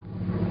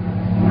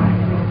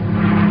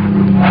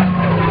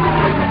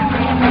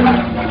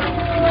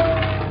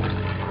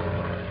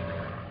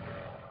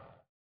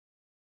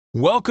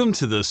Welcome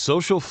to the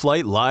Social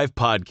Flight Live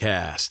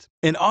podcast,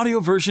 an audio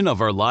version of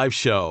our live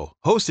show,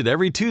 hosted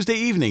every Tuesday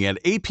evening at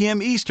 8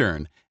 p.m.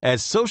 Eastern at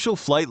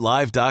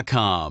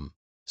socialflightlive.com.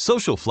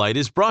 Social Flight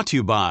is brought to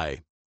you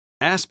by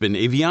Aspen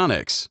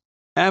Avionics,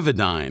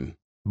 Avidyne,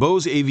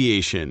 Bose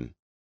Aviation,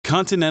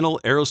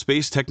 Continental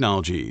Aerospace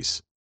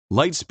Technologies,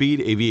 Lightspeed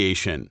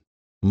Aviation,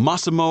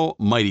 Massimo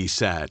Mighty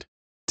Sat,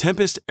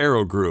 Tempest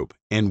Aero Group,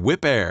 and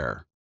Whip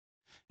Air.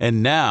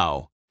 And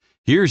now,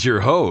 here's your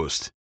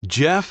host,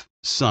 Jeff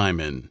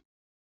Simon.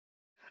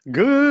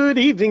 Good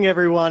evening,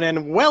 everyone,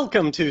 and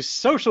welcome to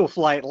Social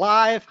Flight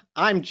Live.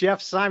 I'm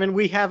Jeff Simon.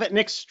 We have an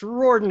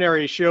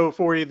extraordinary show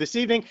for you this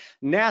evening.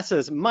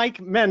 NASA's Mike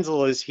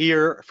Menzel is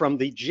here from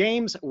the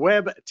James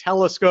Webb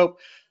Telescope.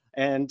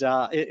 And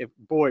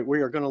boy, we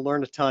are going to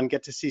learn a ton,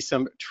 get to see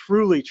some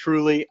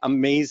truly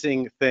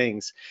amazing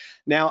things.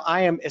 Now,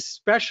 I am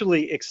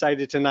especially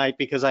excited tonight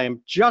because I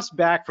am just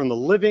back from the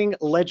Living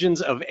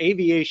Legends of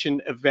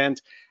Aviation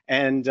event.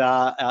 And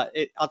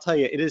I'll tell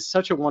you, it is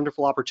such a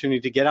wonderful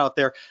opportunity to get out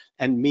there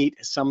and meet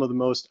some of the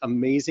most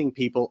amazing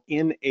people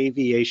in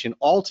aviation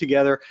all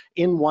together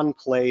in one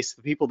place,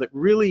 the people that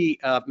really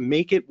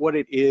make it what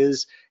it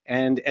is.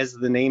 And as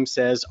the name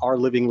says, are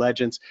living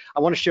legends.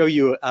 I want to show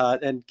you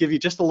and give you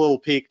just a little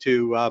peek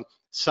to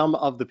some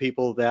of the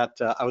people that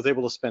I was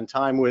able to spend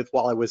time with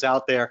while I was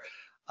out there.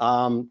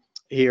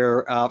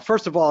 Here.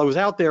 First of all, I was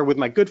out there with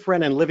my good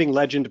friend and living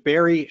legend,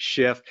 Barry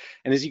Schiff.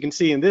 And as you can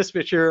see in this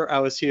picture, I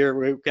was here.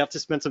 We got to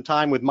spend some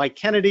time with Mike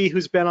Kennedy,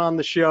 who's been on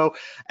the show,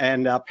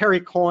 and Perry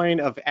Coyne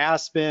of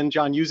Aspen.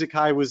 John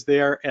Uzikai was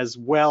there as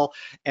well.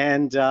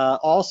 And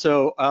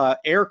also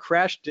air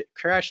crash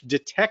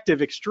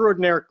detective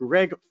extraordinaire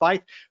Greg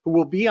Feith, who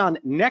will be on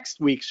next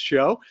week's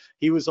show.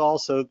 He was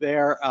also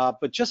there.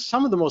 But just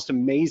some of the most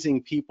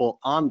amazing people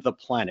on the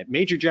planet.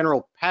 Major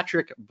General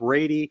Patrick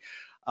Brady,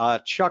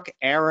 Chuck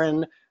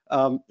Aaron,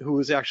 who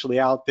was actually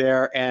out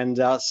there, and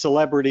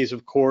celebrities,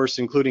 of course,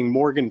 including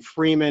Morgan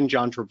Freeman,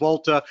 John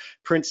Travolta,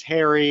 Prince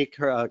Harry,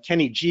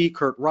 Kenny G,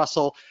 Kurt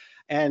Russell.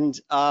 And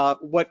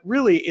what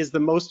really is the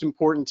most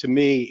important to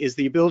me is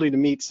the ability to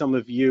meet some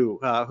of you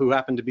who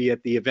happen to be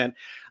at the event.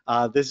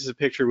 This is a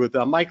picture with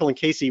Michael and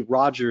Casey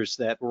Rogers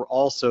that were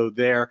also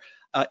there.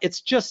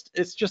 It's just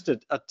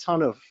a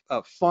ton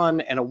of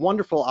fun and a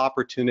wonderful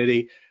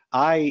opportunity.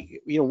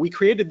 We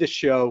created this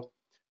show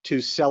to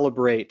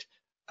celebrate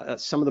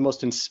some of the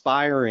most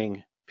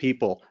inspiring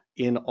people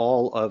in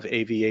all of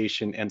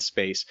aviation and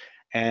space.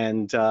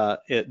 And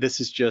this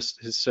is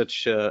just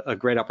such a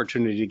great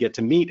opportunity to get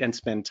to meet and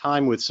spend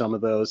time with some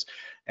of those.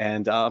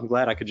 And I'm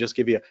glad I could just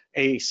give you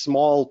a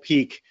small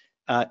peek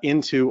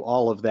into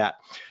all of that.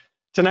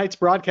 Tonight's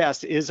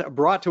broadcast is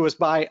brought to us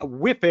by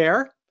Whip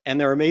Air and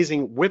their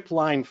amazing Whip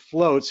Line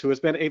Floats, who has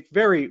been a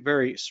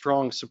very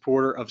strong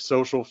supporter of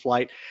Social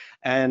Flight.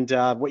 And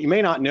what you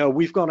may not know,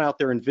 we've gone out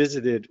there and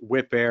visited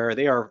Whip Air.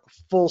 They are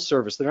full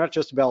service. They're not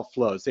just about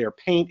floats. They are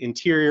paint,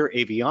 interior,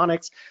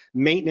 avionics,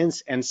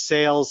 maintenance, and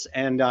sales.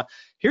 And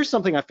here's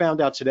something I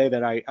found out today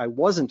that I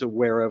wasn't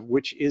aware of,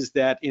 which is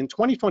that in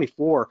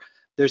 2024,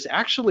 there's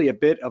actually a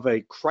bit of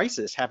a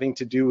crisis having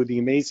to do with the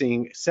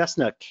amazing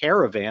Cessna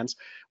Caravans,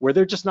 where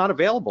they're just not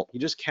available. You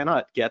just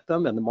cannot get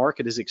them, and the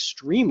market is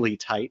extremely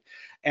tight.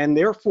 And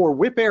therefore,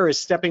 Whip Air is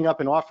stepping up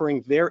and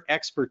offering their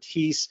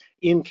expertise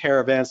in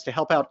Caravans to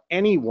help out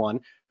anyone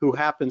who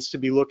happens to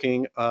be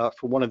looking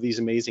for one of these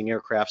amazing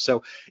aircraft.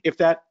 So if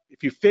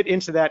you fit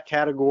into that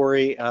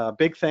category,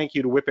 big thank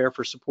you to Whip Air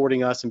for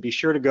supporting us, and be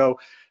sure to go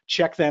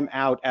check them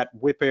out at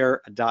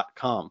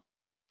whipair.com.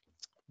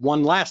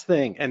 One last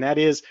thing, and that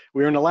is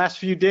we're in the last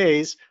few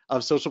days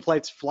of Social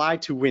Flight's Fly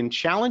to Win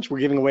Challenge. We're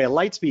giving away a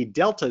Lightspeed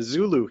Delta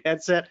Zulu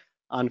headset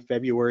on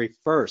February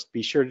 1st.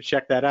 Be sure to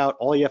check that out.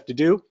 All you have to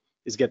do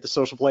is get the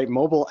Social Flight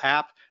mobile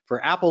app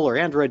for Apple or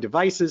Android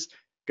devices.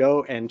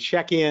 Go and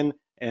check in,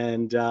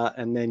 and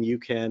then you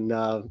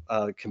can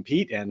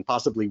compete and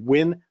possibly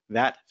win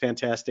that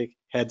fantastic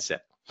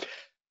headset.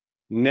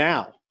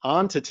 Now,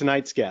 on to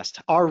tonight's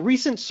guest. Our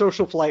recent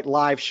Social Flight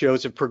Live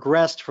shows have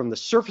progressed from the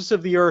surface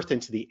of the Earth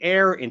into the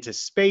air, into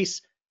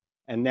space,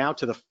 and now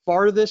to the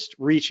farthest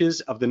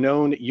reaches of the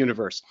known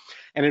universe.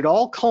 And it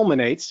all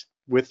culminates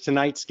with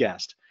tonight's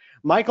guest.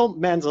 Michael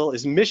Menzel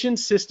is Mission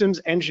Systems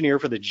Engineer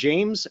for the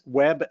James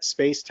Webb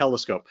Space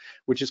Telescope,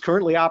 which is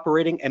currently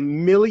operating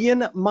 1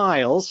 million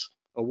miles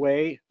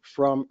away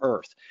from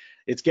Earth.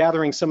 It's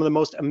gathering some of the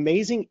most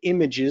amazing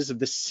images of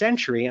the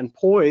century and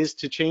poised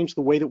to change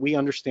the way that we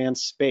understand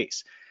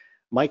space.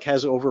 Mike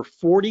has over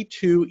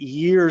 42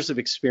 years of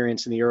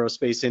experience in the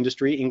aerospace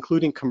industry,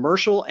 including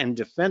commercial and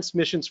defense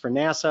missions for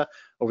NASA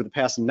over the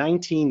past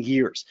 19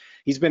 years.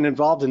 He's been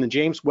involved in the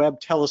James Webb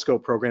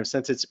Telescope program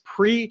since its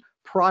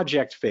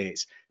pre-project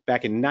phase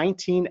back in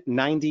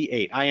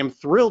 1998. I am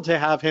thrilled to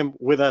have him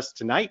with us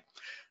tonight.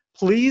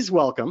 Please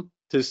welcome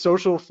to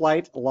Social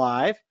Flight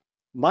Live,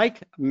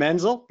 Mike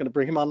Menzel. Going to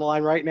bring him on the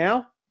line right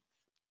now.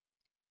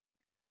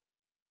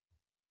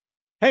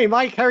 Hey,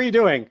 Mike, how are you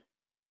doing?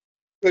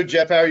 Good,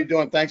 Jeff. How are you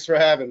doing? Thanks for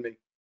having me.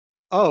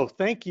 Oh,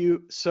 thank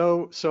you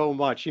so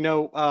much.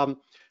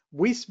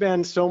 we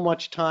spend so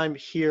much time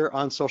here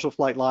on Social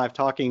Flight Live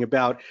talking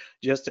about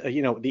just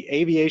the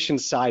aviation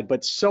side,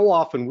 but so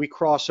often we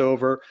cross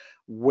over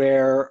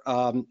where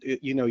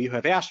you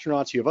have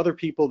astronauts, you have other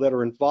people that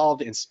are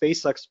involved in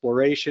space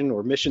exploration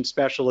or mission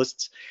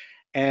specialists,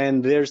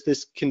 and there's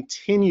this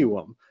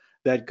continuum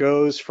that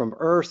goes from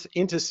Earth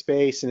into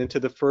space and into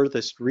the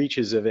furthest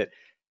reaches of it.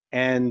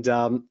 And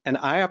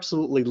I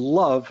absolutely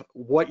love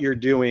what you're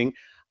doing.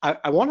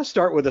 I want to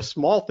start with a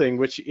small thing,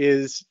 which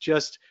is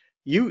just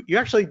you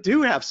actually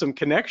do have some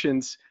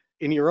connections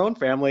in your own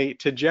family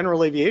to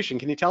general aviation.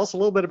 Can you tell us a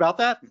little bit about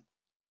that?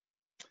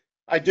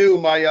 I do.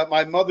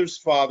 My mother's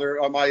father,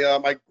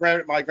 my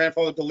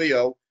grandfather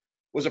DeLeo,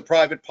 was a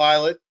private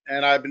pilot,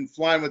 and I've been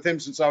flying with him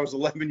since I was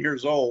 11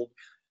 years old.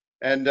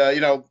 And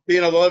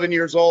being 11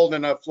 years old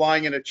and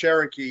flying in a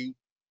Cherokee,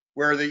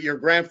 where your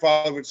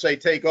grandfather would say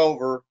take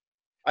over,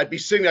 I'd be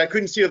sitting there. I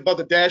couldn't see above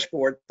the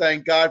dashboard.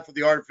 Thank God for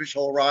the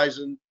artificial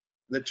horizon,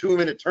 the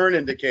 2-minute turn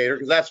indicator,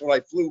 because that's what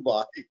I flew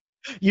by.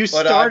 You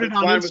But I've started been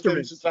on flying with him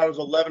instruments. since I was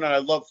 11, and I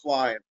love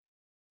flying.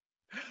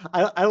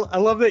 I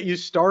love that you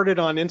started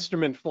on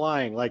instrument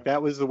flying. Like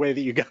that was the way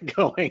that you got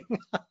going.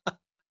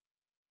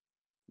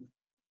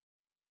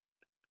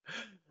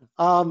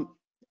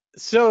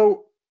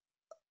 So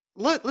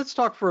let's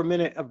talk for a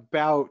minute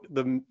about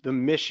the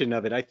mission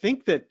of it. I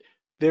think that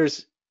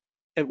there's,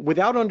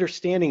 without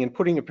understanding and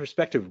putting in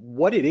perspective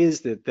what it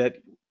is that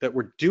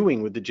we're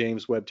doing with the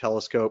James Webb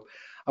Telescope,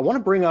 I want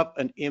to bring up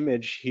an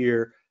image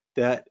here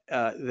that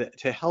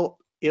to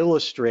help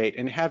illustrate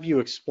and have you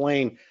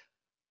explain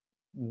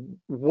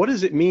what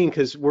does it mean?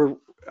 Because when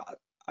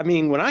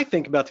I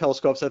think about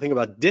telescopes, I think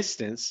about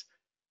distance,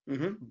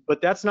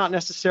 but that's not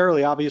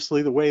necessarily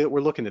obviously the way that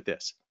we're looking at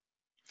this.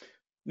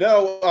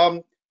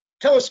 No,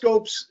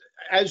 telescopes,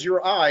 as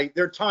your eye,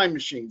 they're time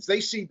machines.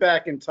 They see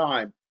back in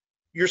time.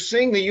 You're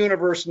seeing the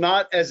universe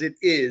not as it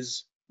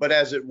is, but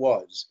as it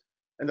was.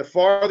 And the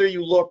farther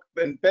you look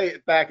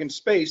back in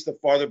space, the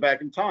farther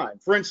back in time.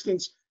 For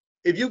instance,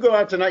 if you go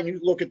out tonight and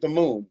you look at the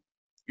moon,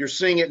 you're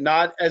seeing it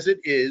not as it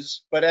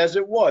is, but as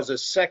it was, a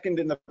second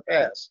in the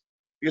past,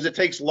 because it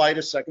takes light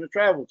a second to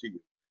travel to you.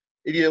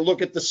 If you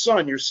look at the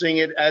sun, you're seeing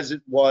it as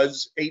it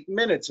was 8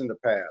 minutes in the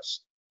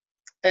past.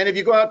 And if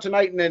you go out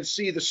tonight and then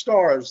see the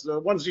stars, the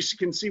ones you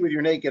can see with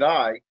your naked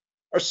eye,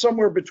 are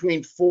somewhere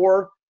between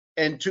 4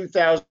 and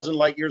 2,000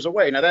 light years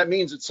away. Now, that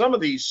means that some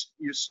of these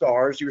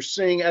stars you're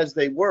seeing as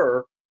they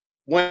were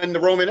when the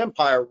Roman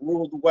Empire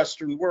ruled the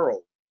Western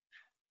world.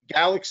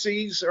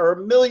 Galaxies are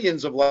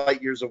millions of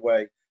light years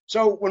away.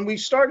 So when we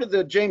started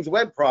the James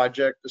Webb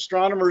Project,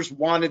 astronomers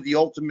wanted the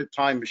ultimate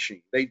time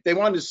machine. They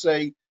wanted to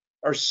say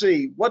or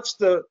see what's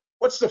the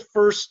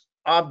first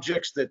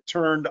objects that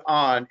turned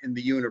on in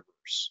the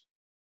universe.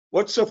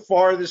 What's the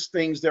farthest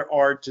things there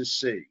are to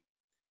see?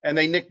 And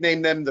they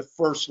nicknamed them the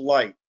first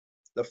light,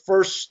 the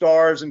first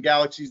stars and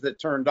galaxies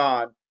that turned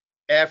on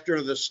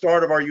after the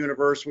start of our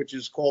universe, which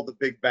is called the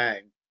Big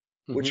Bang,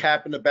 which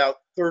happened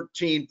about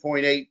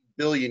 13.8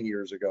 billion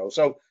years ago.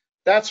 So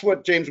that's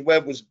what James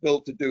Webb was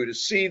built to do, to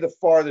see the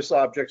farthest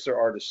objects there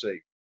are to see.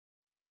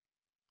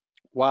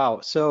 Wow.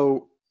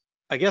 So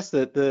I guess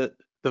the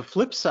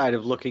flip side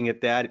of looking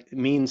at that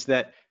means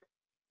that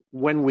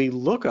when we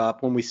look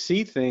up, when we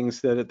see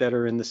things that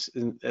are in this,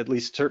 at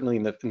least certainly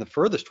in the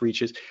furthest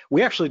reaches,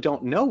 we actually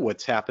don't know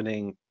what's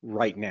happening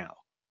right now.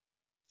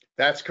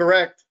 That's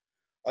correct.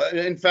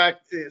 In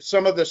fact,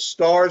 some of the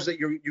stars that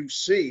you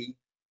see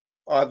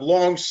have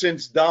long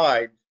since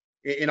died.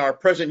 In our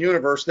present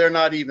universe, they're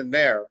not even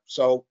there.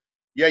 So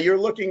yeah, you're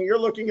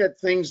looking at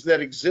things that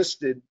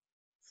existed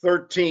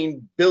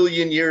 13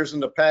 billion years in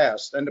the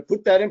past. And to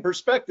put that in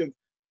perspective,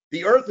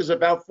 the Earth is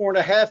about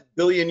 4.5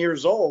 billion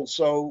years old.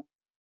 So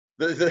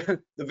the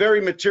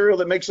very material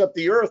that makes up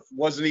the Earth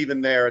wasn't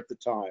even there at the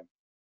time.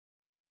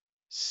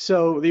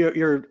 So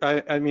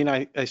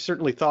I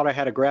certainly thought I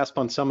had a grasp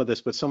on some of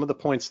this, but some of the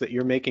points that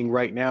you're making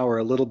right now are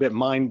a little bit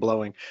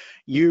mind-blowing.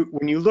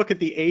 When you look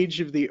at the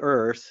age of the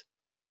Earth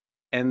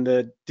and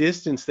the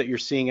distance that you're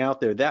seeing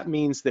out there, that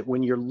means that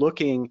when you're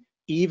looking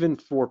even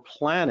for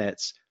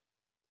planets,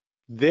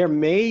 there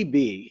may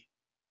be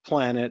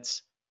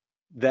planets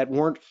that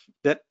weren't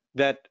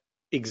that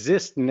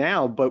exist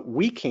now, but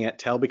we can't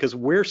tell because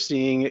we're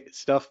seeing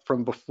stuff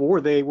from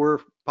before they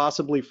were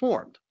possibly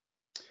formed.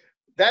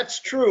 That's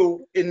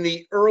true in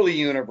the early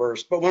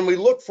universe, but when we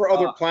look for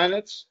other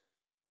planets,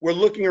 we're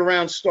looking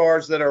around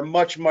stars that are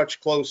much, much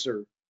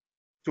closer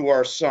to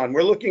our sun.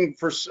 We're looking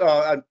for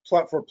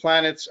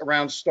planets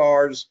around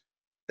stars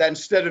that,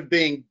 instead of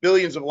being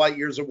billions of light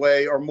years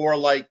away, are more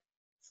like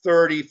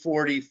 30,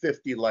 40,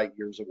 50 light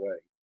years away.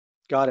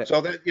 Got it. So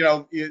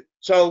that,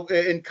 so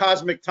in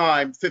cosmic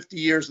time, 50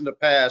 years in the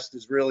past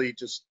is really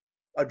just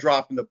a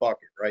drop in the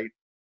bucket, right?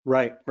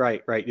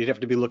 Right. You'd have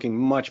to be looking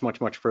much,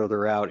 much, much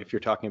further out if you're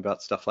talking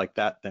about stuff like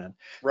that then.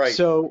 Right.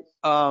 So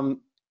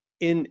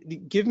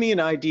give me an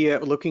idea,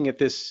 looking at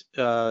this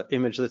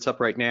image that's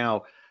up right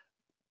now,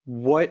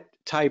 what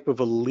type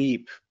of a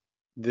leap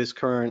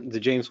the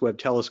James Webb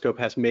Telescope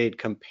has made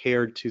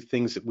compared to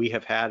things that we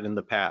have had in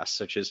the past,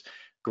 such as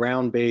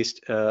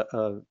ground-based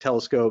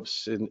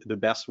telescopes, and the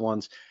best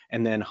ones,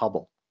 and then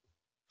Hubble.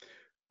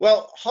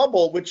 Well,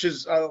 Hubble,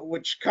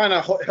 which kind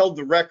of held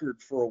the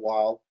record for a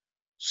while,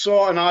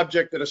 saw an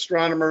object that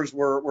astronomers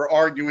were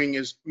arguing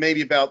is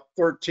maybe about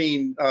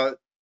 13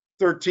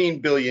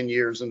 billion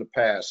years in the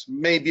past,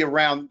 maybe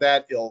around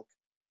that ilk.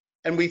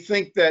 And we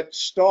think that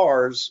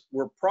stars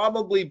were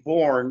probably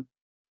born,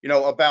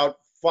 about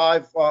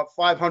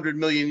 500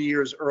 million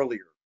years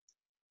earlier.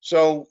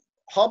 So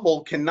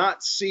Hubble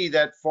cannot see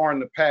that far in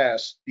the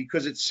past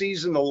because it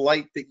sees in the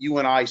light that you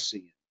and I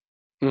see,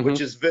 which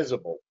is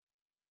visible.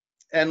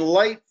 And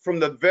light from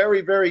the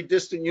very, very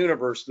distant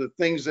universe, the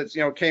things that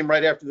came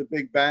right after the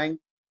Big Bang,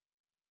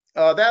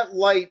 that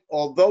light,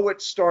 although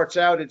it starts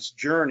out its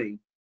journey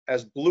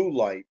as blue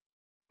light,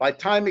 by the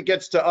time it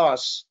gets to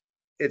us,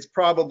 it's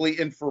probably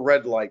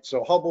infrared light.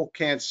 So Hubble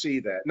can't see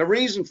that. And the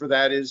reason for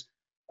that is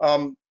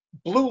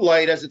blue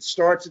light, as it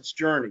starts its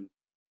journey,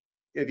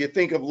 if you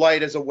think of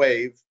light as a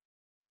wave,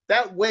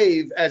 that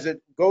wave, as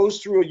it goes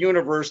through a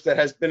universe that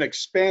has been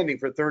expanding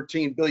for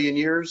 13 billion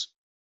years,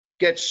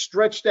 gets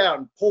stretched out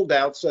and pulled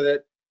out so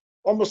that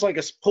almost like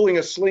pulling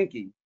a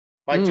slinky.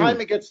 By the time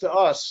it gets to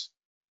us,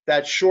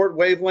 that short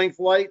wavelength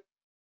light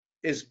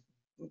is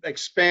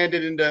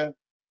expanded into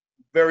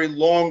very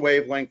long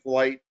wavelength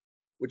light,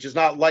 which is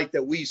not light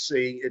that we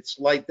see, it's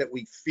light that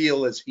we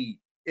feel as heat,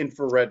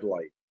 infrared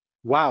light.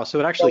 Wow, so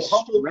it actually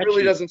Hubble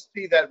really doesn't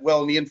see that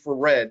well in the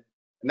infrared,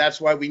 and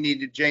that's why we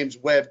needed James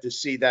Webb to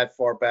see that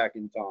far back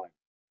in time.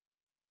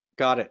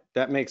 Got it.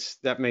 That makes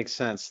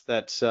sense.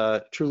 That's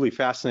truly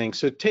fascinating.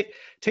 So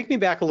take me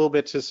back a little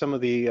bit to some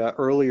of the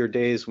earlier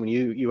days when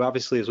you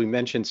obviously, as we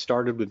mentioned,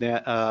 started with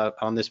that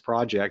on this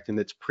project in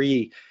its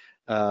pre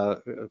phase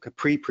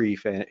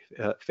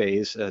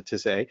to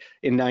say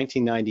in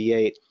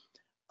 1998.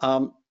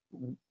 Tell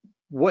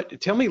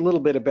me a little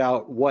bit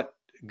about what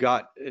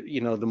got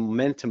the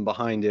momentum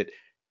behind it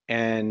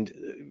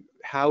and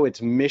how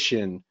its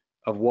mission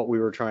of what we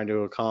were trying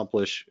to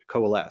accomplish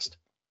coalesced.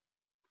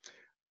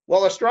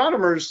 Well,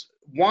 astronomers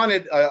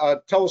wanted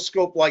a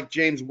telescope like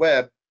James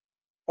Webb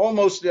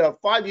almost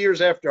 5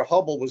 years after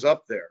Hubble was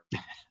up there.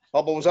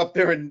 Hubble was up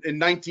there in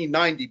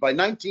 1990. By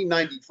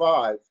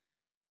 1995,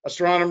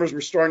 astronomers were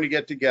starting to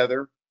get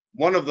together.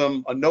 One of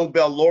them, a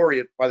Nobel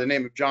laureate by the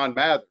name of John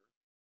Mather,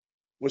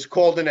 was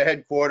called into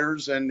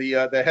headquarters, and the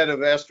head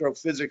of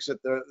astrophysics at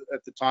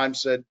the time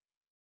said,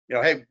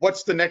 hey,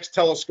 what's the next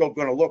telescope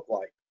going to look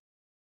like?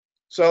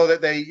 So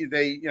that they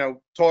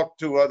talked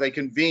to they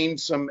convened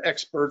some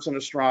experts in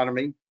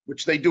astronomy,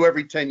 which they do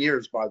every 10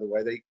 years, by the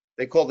way.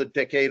 They called it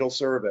decadal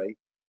survey,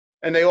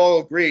 and they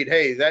all agreed,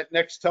 hey, that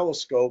next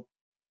telescope,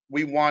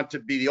 we want to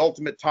be the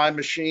ultimate time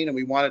machine, and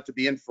we want it to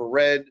be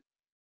infrared,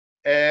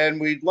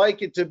 and we'd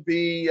like it to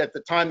be, at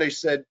the time they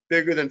said,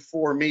 bigger than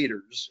 4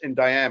 meters in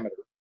diameter.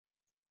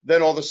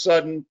 Then all of a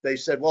sudden they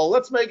said, well,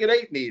 let's make it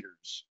 8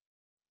 meters.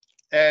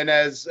 And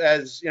as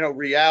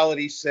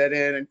reality set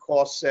in and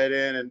cost set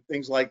in and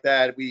things like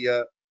that, we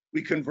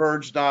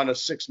converged on a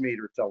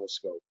 6-meter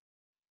telescope.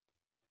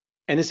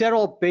 And is that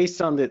all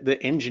based on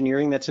the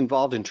engineering that's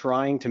involved in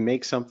trying to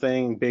make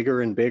something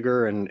bigger and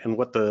bigger, and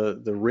what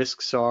the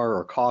risks are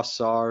or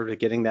costs are to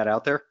getting that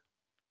out there?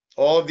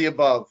 All of the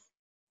above.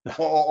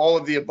 All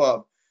of the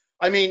above.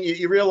 I mean,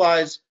 you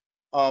realize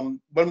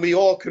when we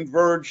all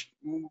converged,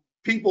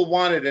 people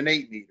wanted an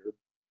 8-meter.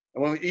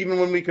 And even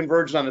when we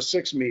converged on a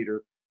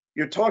 6-meter,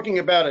 you're talking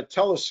about a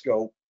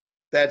telescope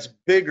that's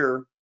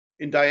bigger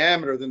in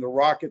diameter than the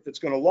rocket that's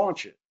going to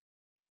launch it.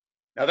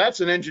 Now,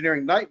 that's an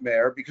engineering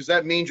nightmare because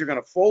that means you're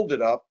going to fold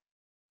it up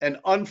and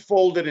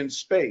unfold it in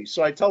space.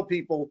 So I tell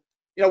people,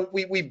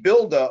 we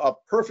build a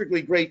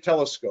perfectly great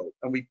telescope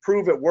and we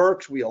prove it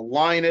works. We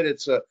align it.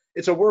 It's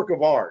a work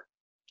of art.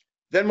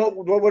 Then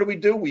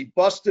what do? We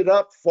bust it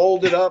up,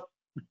 fold it up,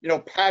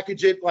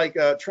 package it like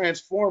a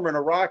transformer in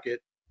a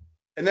rocket,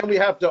 and then we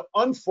have to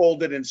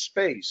unfold it in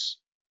space.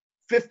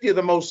 50 of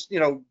the most,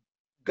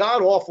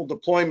 god-awful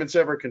deployments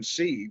ever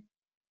conceived.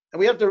 And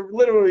we have to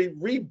literally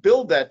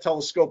rebuild that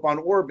telescope on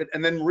orbit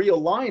and then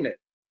realign it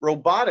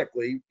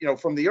robotically,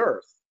 from the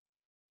Earth.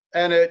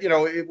 And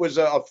it was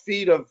a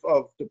feat of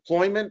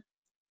deployment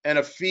and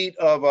a feat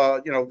of,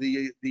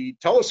 the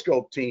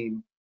telescope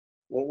team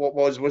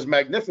was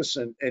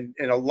magnificent in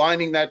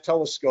aligning that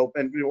telescope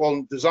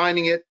and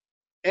designing it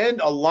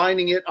and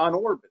aligning it on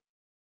orbit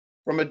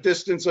from a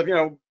distance of,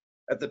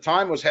 at the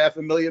time was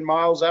 500,000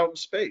 miles out in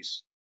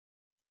space.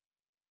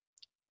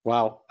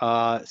 Wow.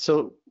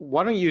 So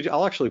why don't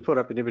I'll actually put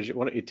up an image.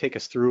 Why don't you take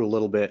us through a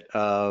little bit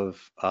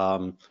of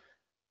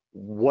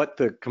what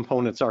the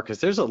components are? Because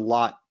there's a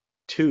lot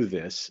to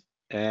this,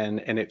 and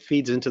it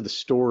feeds into the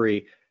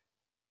story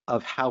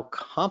of how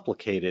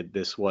complicated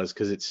this was,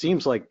 because it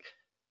seems like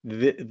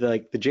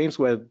the James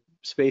Webb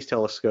Space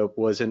Telescope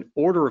was an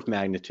order of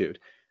magnitude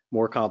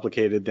more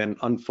complicated than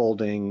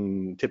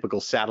unfolding typical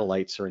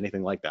satellites or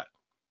anything like that.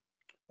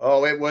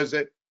 Oh,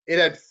 it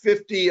had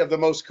 50 of the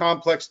most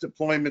complex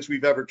deployments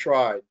we've ever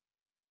tried.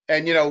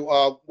 And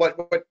what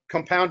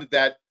compounded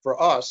that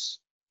for us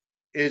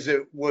is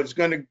it was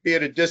going to be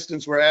at a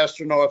distance where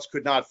astronauts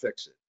could not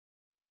fix it.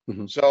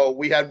 Mhm. So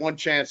we had one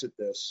chance at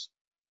this.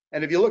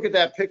 And if you look at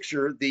that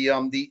picture,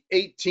 the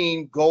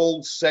 18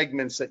 gold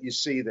segments that you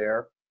see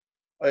there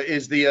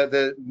is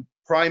the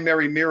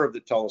primary mirror of the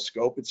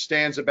telescope. It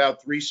stands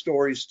about 3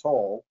 stories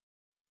tall,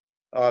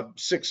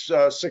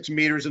 6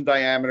 meters in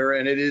diameter,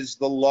 and it is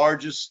the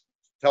largest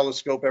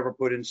telescope ever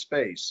put in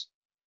space.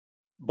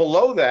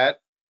 Below that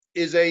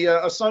is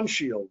a sun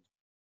shield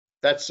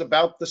that's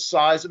about the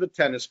size of a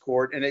tennis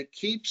court, and it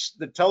keeps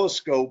the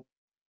telescope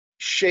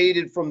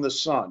shaded from the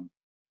sun.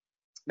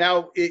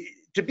 Now,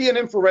 to be an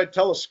infrared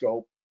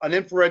telescope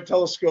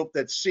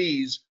that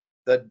sees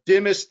the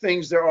dimmest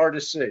things there are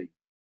to see,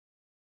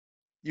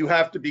 you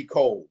have to be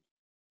cold.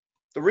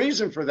 The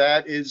reason for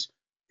that is,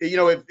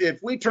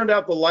 if we turned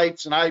out the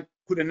lights and I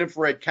put an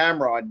infrared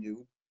camera on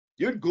you,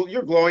 you're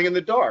glowing in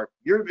the dark.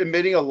 You're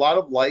emitting a lot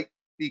of light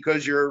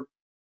because you're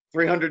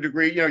 300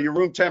 degrees, your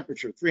room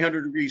temperature,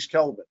 300 degrees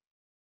Kelvin.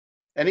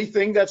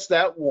 Anything that's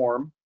that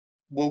warm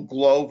will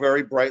glow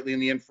very brightly in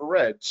the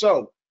infrared.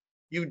 So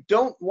you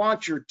don't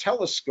want your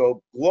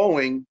telescope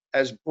glowing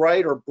as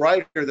bright or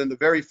brighter than the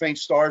very faint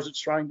stars it's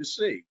trying to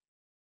see.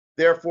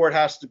 Therefore, it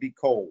has to be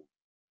cold,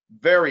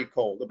 very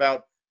cold,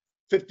 about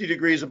 50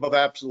 degrees above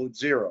absolute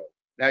zero.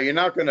 Now, you're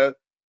not going to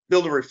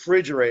build a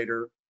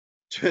refrigerator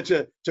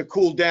to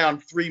cool down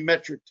 3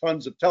 metric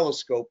tons of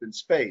telescope in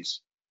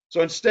space.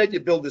 So instead, you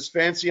build this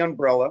fancy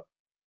umbrella,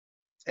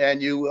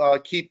 and you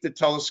keep the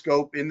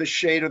telescope in the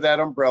shade of that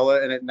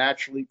umbrella, and it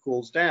naturally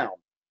cools down.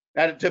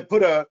 And to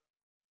put a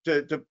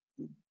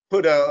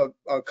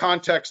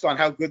context on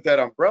how good that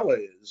umbrella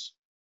is,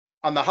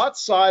 on the hot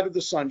side of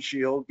the sun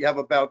shield, you have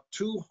about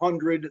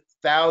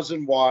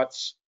 200,000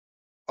 watts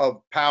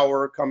of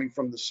power coming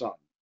from the sun.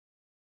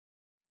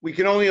 We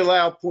can only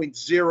allow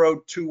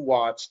 0.02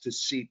 watts to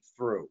seep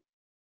through.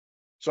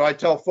 So I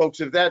tell folks,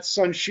 if that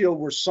sun shield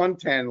were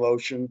suntan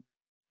lotion,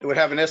 it would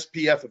have an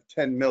SPF of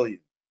 10 million.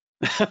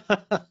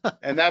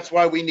 And that's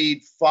why we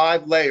need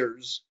 5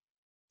 layers,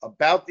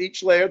 about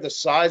each layer the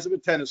size of a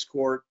tennis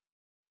court,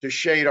 to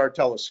shade our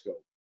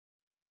telescope.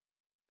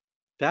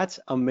 That's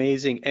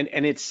amazing.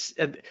 And it's,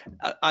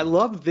 I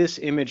love this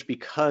image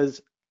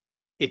because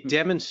it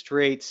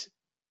demonstrates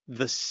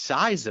the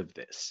size of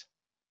this.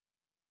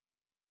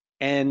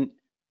 And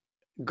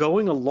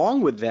going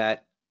along with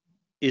that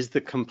is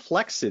the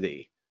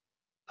complexity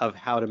of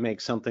how to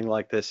make something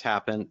like this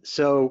happen.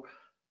 So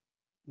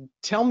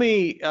tell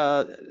me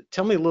a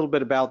little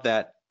bit about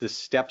that, the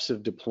steps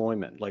of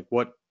deployment, like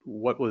what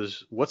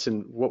was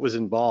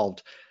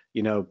involved,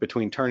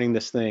 between turning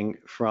this thing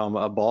from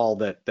a ball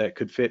that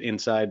could fit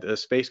inside a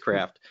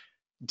spacecraft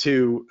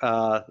to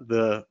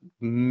the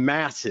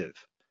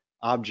massive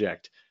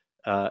object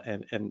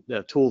and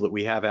the tool that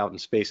we have out in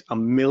space,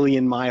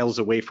 1,000,000 miles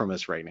away from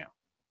us right now.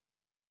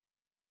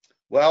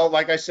 Well,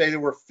 like I say, there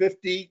were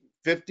 50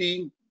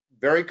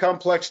 very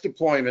complex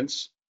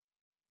deployments.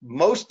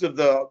 Most of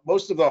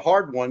the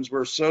hard ones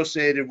were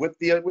associated with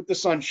the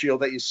sun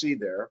shield that you see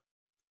there.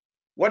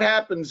 What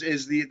happens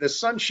is the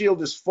sun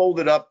shield is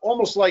folded up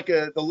almost like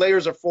the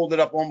layers are folded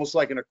up almost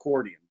like an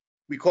accordion.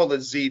 We call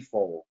it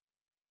Z-fold.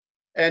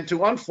 And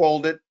to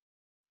unfold it,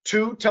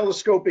 2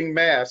 telescoping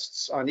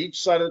masts on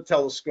each side of the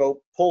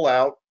telescope pull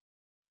out.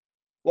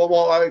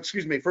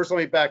 Excuse me. First, let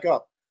me back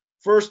up.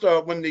 First,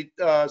 when the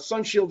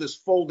sun shield is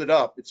folded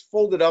up, it's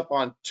folded up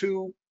on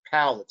 2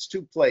 pallets,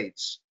 2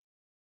 plates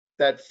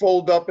that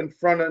fold up in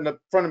front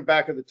and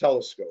back of the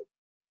telescope.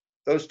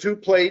 Those 2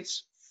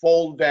 plates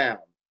fold down.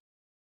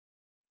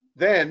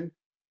 Then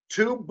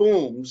 2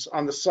 booms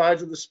on the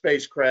sides of the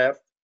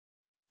spacecraft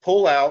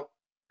pull out,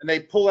 and they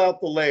pull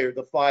out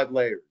the 5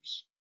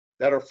 layers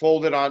that are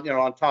folded on,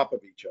 on top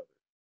of each other.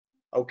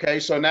 Okay,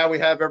 so now we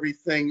have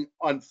everything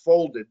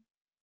unfolded.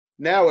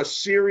 Now a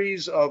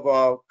series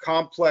of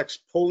complex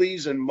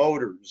pulleys and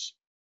motors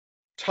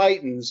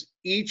tightens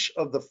each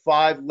of the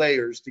 5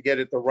 layers to get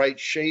it the right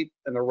shape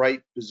and the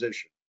right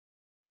position.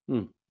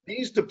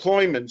 These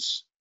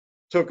deployments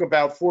took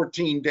about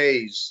 14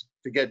 days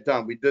to get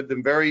done. We did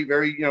them very,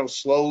 very,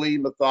 slowly,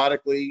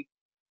 methodically,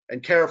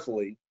 and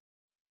carefully.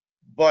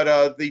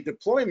 But the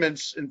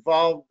deployments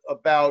involved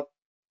about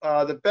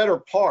the better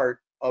part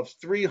of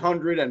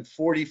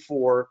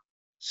 344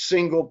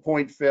 single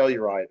point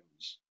failure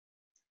items.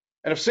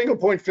 And a single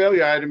point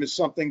failure item is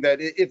something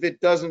that if it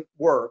doesn't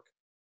work,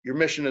 your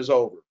mission is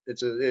over.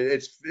 It's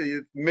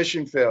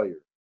mission failure.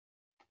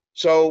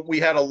 So we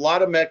had a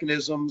lot of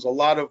mechanisms, a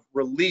lot of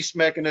release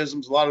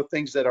mechanisms, a lot of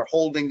things that are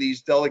holding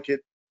these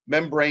delicate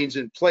membranes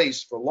in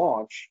place for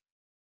launch.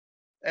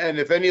 And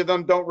if any of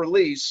them don't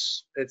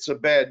release, it's a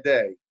bad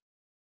day.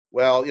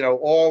 Well,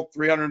 all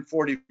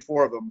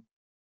 344 of them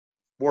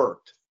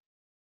worked,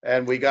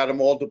 and we got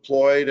them all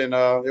deployed, and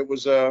it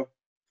was a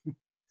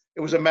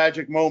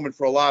magic moment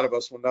for a lot of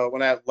us when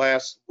that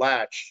last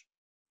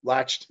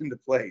latched into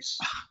place.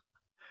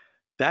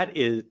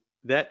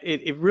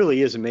 It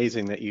really is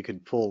amazing that you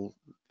could pull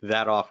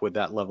that off with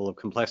that level of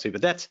complexity.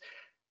 But that's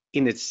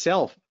in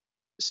itself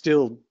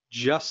still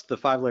just the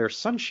 5-layer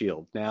sun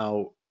shield.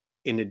 Now,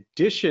 in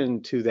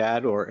addition to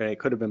that, or and it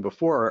could have been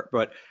before,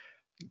 but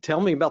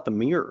tell me about the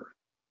mirror.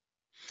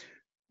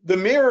 The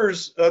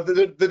mirrors,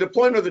 the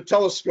deployment of the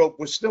telescope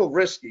was still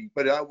risky,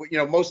 but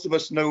most of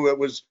us knew it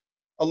was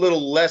a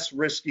little less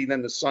risky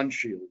than the sun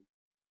shield.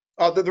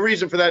 The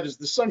reason for that is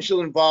the sun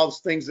shield involves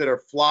things that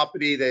are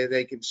floppity,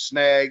 they can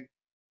snag.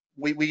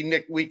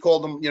 We call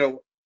them,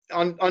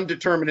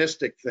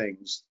 undeterministic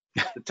things.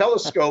 The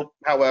telescope,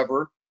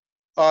 however,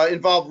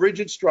 involved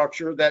rigid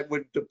structure that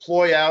would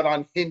deploy out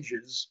on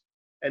hinges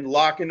and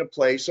lock into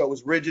place. So it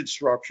was rigid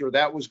structure.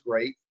 That was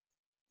great.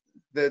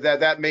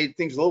 That made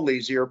things a little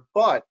easier.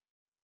 But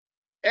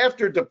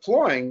after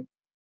deploying,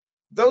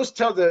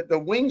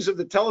 the wings of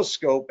the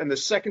telescope and the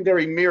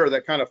secondary mirror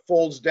that kind of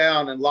folds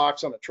down and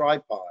locks on a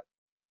tripod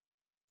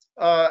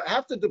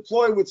have to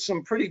deploy with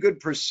some pretty good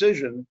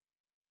precision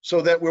so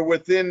that we're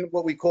within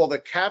what we call the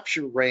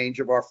capture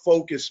range of our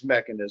focus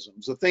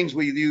mechanisms, the things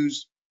we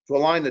use to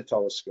align the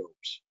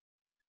telescopes.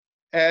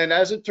 And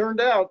as it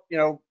turned out,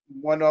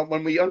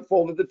 when we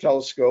unfolded the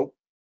telescope,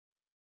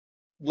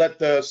 let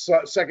the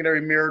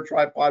secondary mirror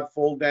tripod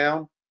fold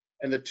down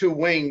and the two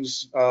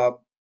wings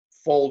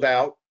fold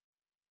out,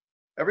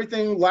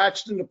 everything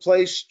latched into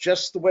place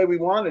just the way we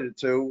wanted it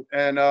to.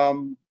 And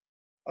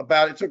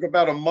it took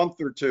about a month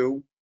or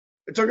two.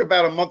 It took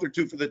about a month or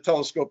two for the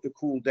telescope to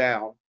cool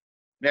down.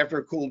 And after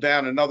it cooled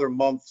down, another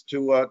month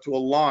to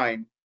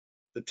align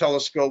the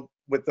telescope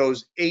with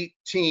those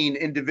 18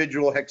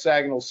 individual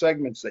hexagonal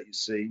segments that you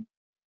see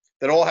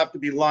that all have to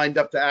be lined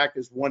up to act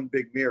as one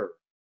big mirror.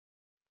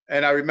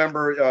 And I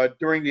remember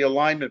during the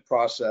alignment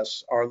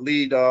process, our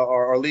lead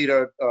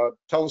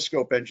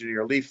telescope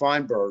engineer, Lee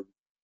Feinberg,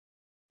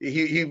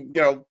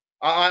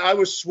 I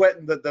was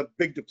sweating the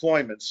big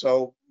deployment.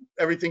 So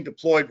everything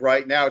deployed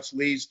right now. It's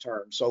Lee's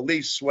turn. So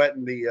Lee's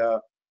sweating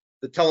the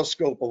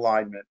telescope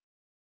alignment.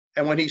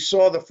 And when he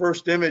saw the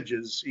first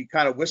images, he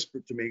kind of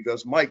whispered to me, he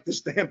goes, "Mike,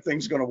 this damn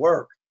thing's going to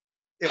work."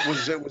 It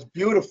was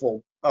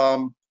beautiful.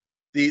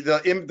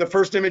 The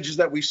first images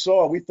that we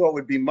saw, we thought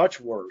would be much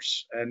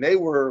worse, and they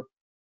were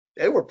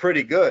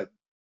pretty good.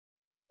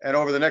 And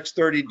over the next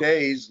 30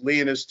 days, Lee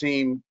and his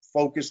team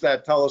focused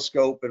that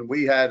telescope, and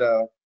we had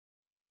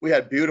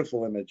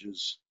beautiful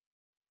images.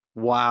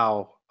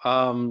 Wow.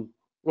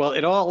 Well,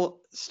 it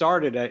all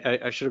started.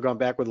 I should have gone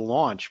back with the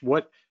launch.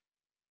 What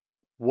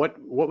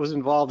was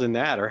involved in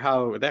that, or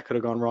how that could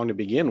have gone wrong to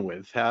begin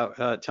with? Tell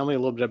me a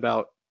little bit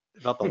about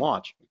the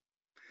launch.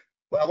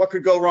 Well, what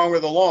could go wrong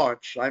with a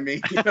launch? I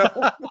mean,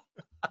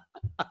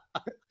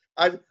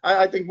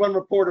 I think one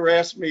reporter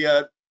asked me,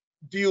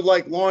 "Do you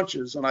like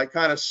launches?" And I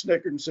kind of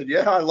snickered and said,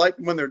 "Yeah, I like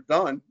them when they're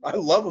done. I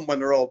love them when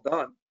they're all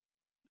done."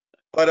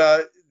 But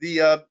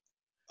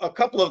a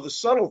couple of the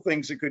subtle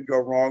things that could go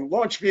wrong.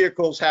 Launch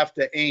vehicles have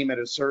to aim at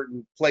a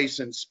certain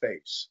place in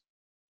space,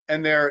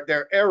 and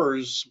their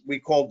errors we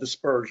call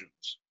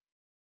dispersions.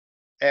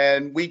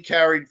 And we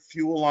carried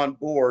fuel on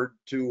board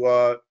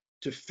to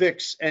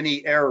fix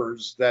any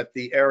errors that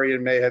the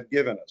Ariane may have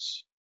given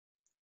us.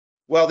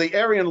 Well, the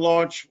Ariane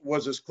launch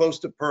was as close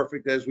to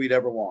perfect as we'd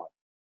ever want.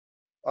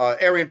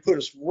 Ariane put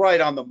us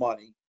right on the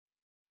money,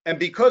 and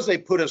because they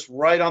put us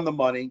right on the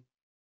money,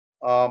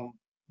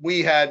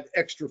 we had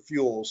extra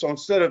fuel. So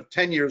instead of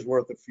 10 years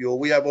worth of fuel,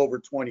 we have over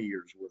 20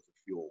 years worth of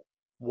fuel.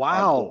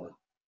 Wow.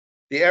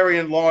 The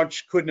Ariane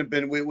launch couldn't have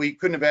been, we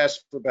couldn't have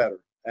asked for better.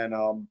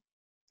 And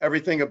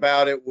everything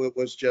about it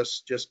was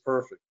just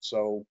perfect.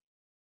 So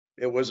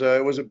it was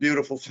a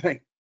beautiful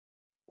thing.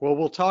 Well,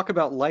 we'll talk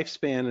about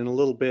lifespan in a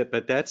little bit,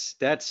 but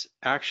that's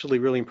actually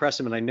really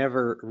impressive. And I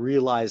never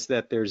realized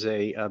that there's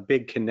a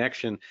big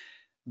connection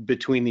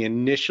between the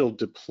initial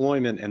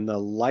deployment and the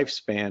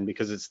lifespan,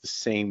 because it's the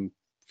same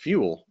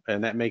fuel,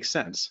 and that makes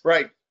sense.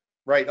 Right.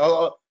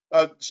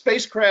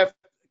 Spacecraft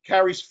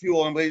carries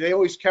fuel, and they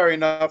always carry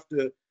enough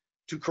to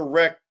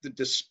correct the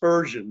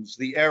dispersions,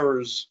 the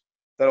errors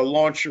that a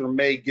launcher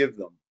may give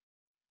them.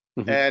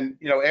 Mm-hmm. And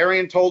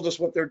Ariane told us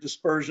what their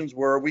dispersions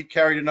were. We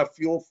carried enough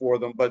fuel for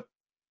them, but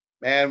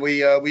man, we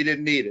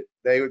didn't need it.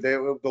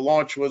 The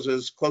launch was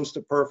as close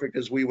to perfect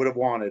as we would have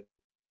wanted.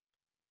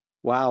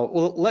 Wow.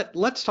 Well,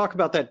 let's talk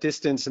about that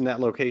distance and that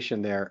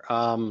location there,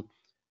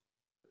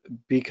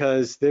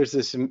 because there's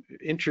this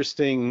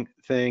interesting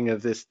thing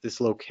of this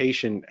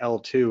location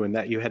L2 and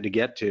that you had to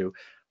get to.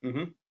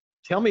 Mm-hmm.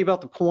 Tell me about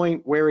the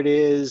point where it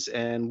is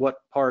and what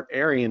part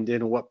Ariane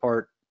did and what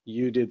part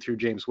you did through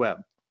James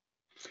Webb.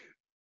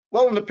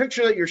 Well, in the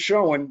picture that you're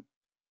showing,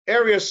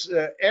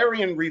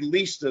 Ariane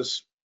released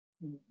us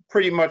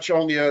pretty much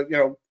only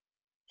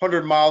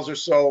 100 miles or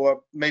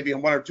so, maybe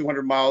 100 or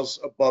 200 miles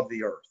above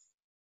the Earth.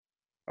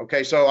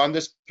 Okay, so on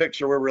this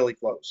picture, we're really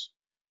close.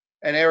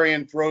 And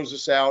Ariane throws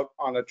us out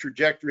on a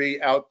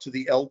trajectory out to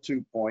the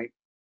L2 point,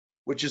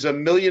 which is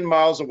 1 million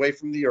miles away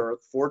from the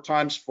Earth, 4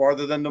 times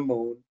farther than the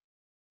moon.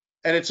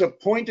 And it's a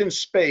point in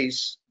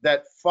space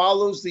that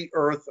follows the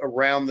Earth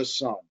around the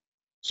sun.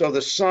 So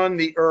the sun,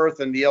 the Earth,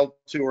 and the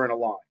L2 are in a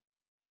line.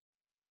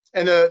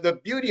 And the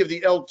beauty of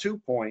the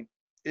L2 point,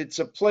 it's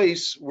a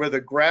place where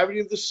the gravity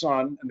of the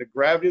sun and the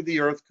gravity of the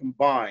Earth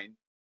combine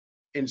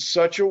in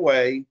such a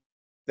way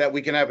that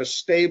we can have a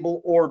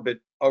stable orbit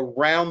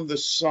around the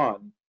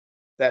sun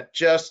that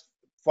just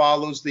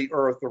follows the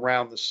Earth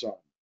around the sun.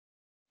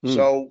 Hmm.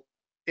 So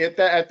at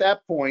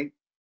that point,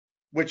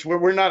 which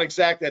we're not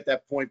exact at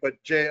that point,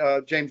 but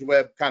James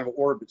Webb kind of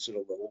orbits it a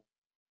little.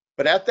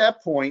 But at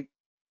that point,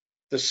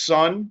 the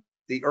sun,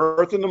 the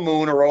Earth, and the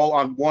moon are all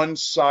on one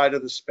side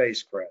of the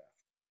spacecraft.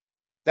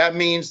 That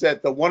means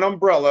that the one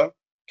umbrella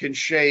can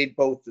shade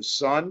both the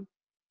sun,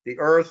 the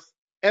Earth,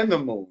 and the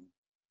moon.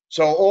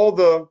 So all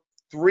the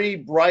three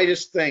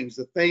brightest things,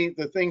 the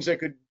things that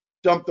could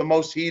dump the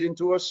most heat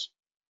into us,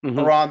 Hmm.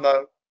 are on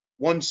the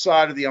one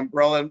side of the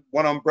umbrella.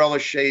 One umbrella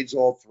shades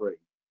all three.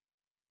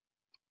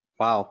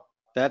 Wow.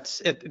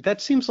 That's it.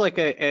 That seems like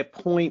a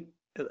point.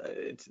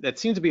 That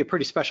seems to be a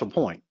pretty special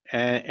point,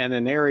 and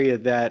an area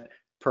that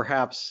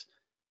perhaps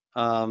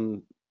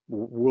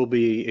will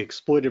be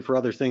exploited for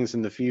other things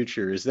in the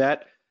future. Is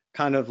that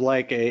kind of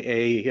like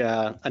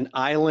an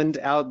island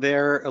out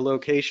there, a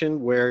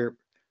location where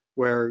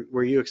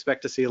you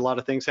expect to see a lot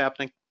of things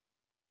happening?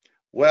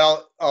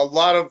 Well, a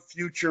lot of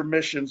future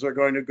missions are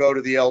going to go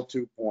to the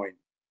L2 point.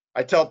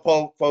 I tell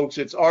folks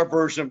it's our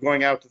version of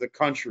going out to the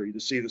country to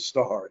see the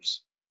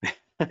stars.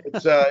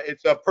 It's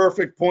a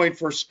perfect point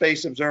for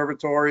space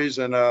observatories,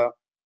 and the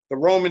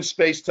Roman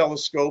Space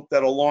Telescope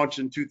that'll launch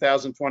in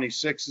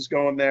 2026 is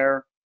going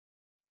there,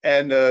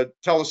 and the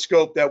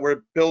telescope that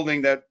we're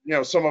building, that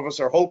some of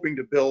us are hoping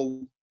to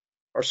build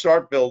or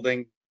start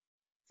building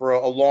for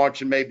a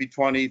launch in maybe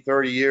 20,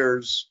 30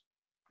 years,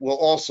 will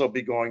also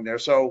be going there.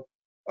 So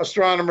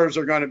astronomers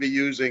are going to be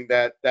using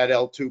that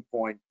L2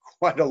 point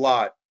quite a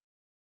lot.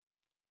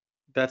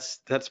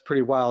 That's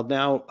pretty wild.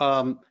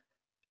 Now,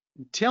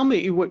 tell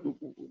me what.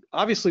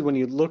 Obviously, when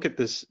you look at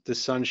the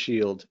sun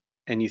shield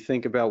and you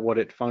think about what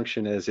it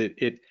function as,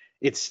 it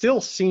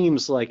still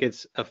seems like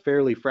it's a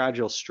fairly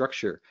fragile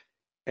structure.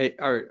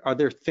 Are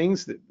there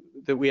things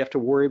that we have to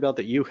worry about,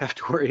 that you have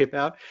to worry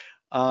about,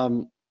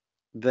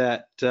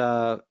 that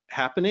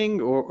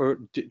happening or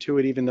to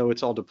it, even though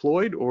it's all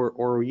deployed, or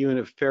are you in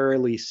a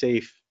fairly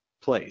safe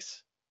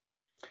place?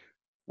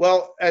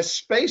 Well, as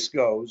space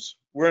goes,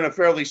 we're in a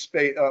fairly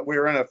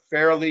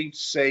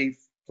safe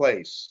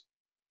place.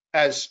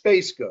 As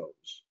space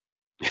goes,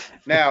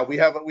 now we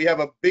have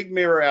a big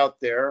mirror out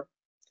there,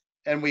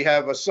 and we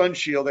have a sun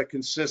shield that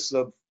consists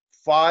of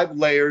 5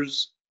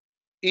 layers,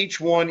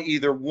 each one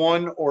either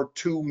 1 or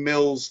 2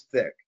 mils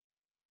thick.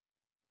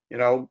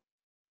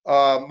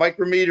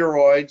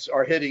 Micrometeoroids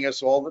are hitting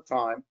us all the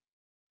time.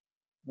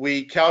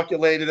 We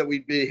calculated that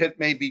we'd be hit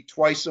maybe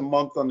twice a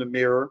month on the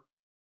mirror,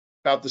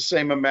 about the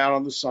same amount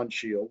on the sun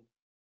shield.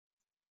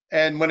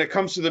 And when it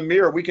comes to the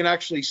mirror, we can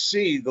actually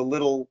see the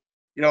little,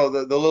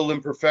 the little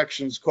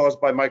imperfections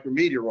caused by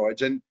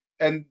micrometeoroids,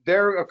 and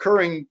they're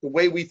occurring the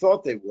way we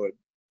thought they would.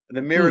 And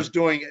the mirror is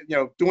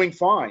doing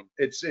fine.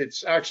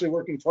 It's actually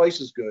working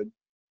twice as good,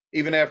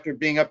 even after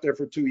being up there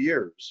for 2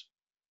 years.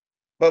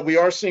 But we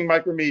are seeing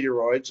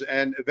micrometeoroids,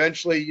 and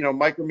eventually,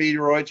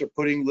 micrometeoroids are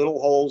putting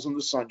little holes in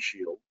the sun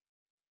shield.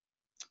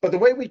 But the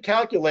way we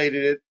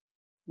calculated it,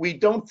 we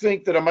don't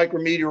think that a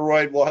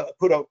micrometeoroid will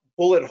put a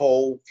bullet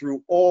hole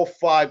through all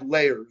 5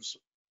 layers,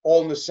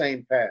 all in the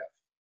same path.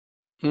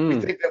 We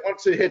Hmm. think that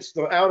once it hits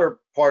the outer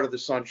part of the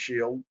sun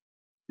shield,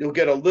 you'll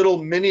get a little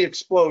mini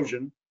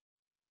explosion,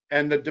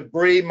 and the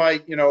debris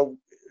might,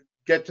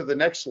 get to the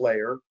next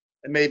layer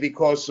and maybe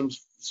cause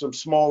some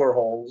smaller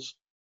holes,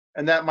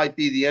 and that might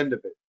be the end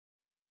of it.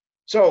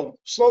 So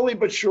slowly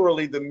but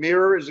surely, the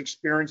mirror is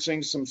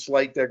experiencing some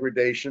slight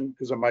degradation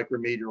because of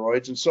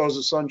micrometeoroids, and so is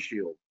the sun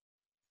shield.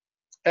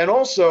 And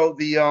also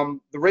the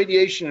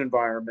radiation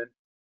environment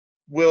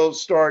will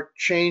start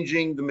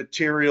changing the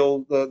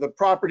material, the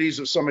properties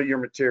of some of your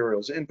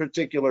materials, in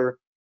particular,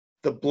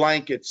 the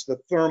blankets, the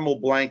thermal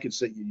blankets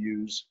that you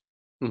use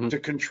Hmm. to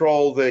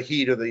control the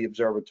heat of the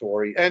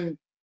observatory. And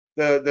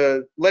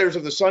the layers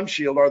of the sun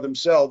shield are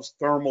themselves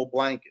thermal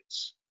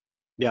blankets.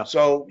 Yeah.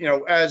 So,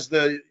 as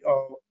the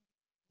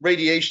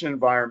radiation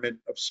environment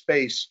of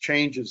space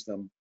changes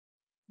them,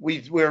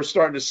 we're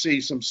starting to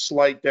see some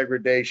slight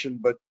degradation,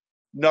 but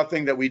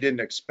nothing that we didn't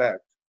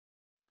expect.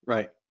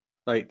 Right.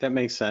 Right. That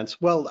makes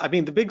sense. Well, I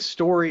mean, the big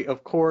story,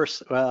 of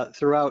course,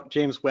 throughout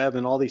James Webb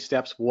and all these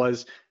steps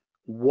was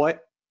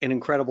what an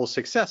incredible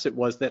success it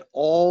was that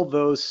all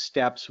those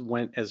steps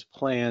went as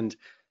planned.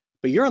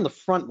 But you're on the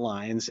front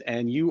lines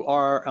and you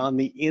are on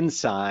the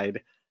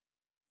inside.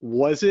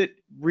 Was it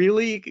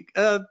really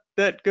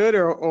that good,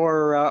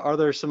 or are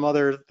there some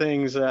other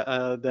things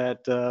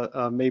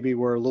that maybe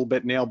were a little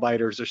bit nail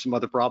biters, or some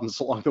other problems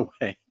along the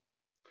way?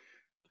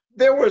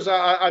 There was,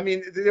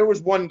 there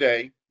was one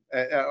day,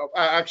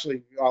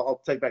 actually,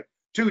 I'll take back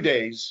 2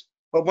 days,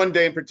 but one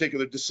day in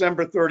particular,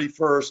 December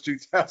 31st,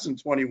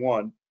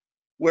 2021,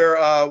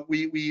 where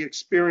we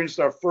experienced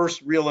our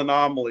first real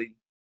anomaly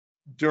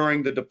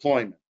during the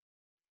deployment.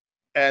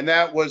 And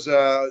that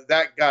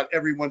got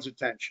everyone's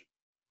attention.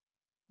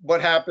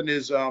 What happened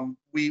is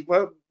we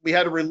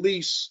had to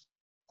release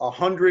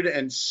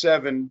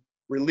 107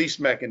 release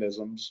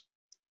mechanisms.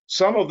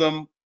 Some of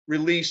them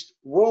released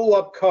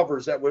roll-up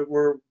covers that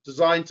were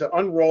designed to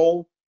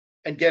unroll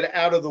and get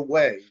out of the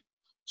way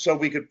so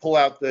we could pull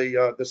out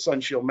the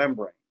sun shield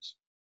membranes.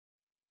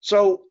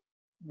 So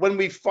when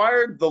we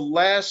fired the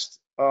last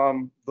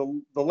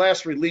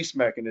release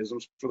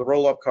mechanisms for the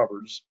roll-up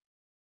covers,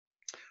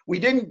 we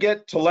didn't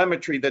get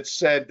telemetry that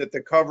said that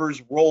the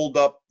covers rolled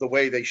up the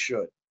way they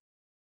should.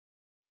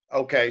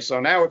 Okay, so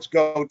now it's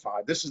go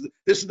time. This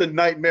is the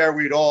nightmare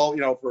we'd all,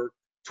 for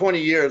 20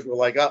 years, we're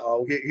like,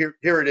 uh-oh,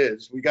 here it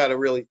is. We got to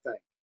really think.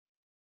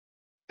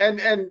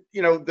 And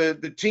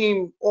the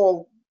team,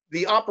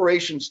 the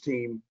operations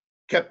team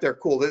kept their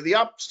cool. The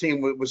ops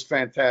team was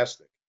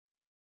fantastic.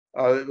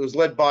 It was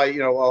led by,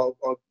 a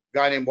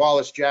guy named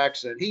Wallace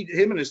Jackson.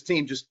 Him and his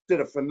team just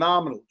did a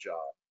phenomenal job.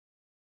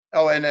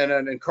 Oh,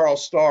 and Carl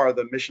Starr,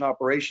 the mission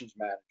operations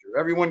manager.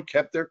 Everyone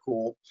kept their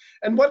cool.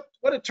 And what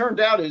it turned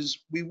out is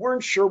we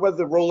weren't sure whether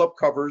the roll-up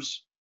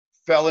covers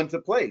fell into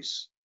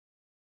place.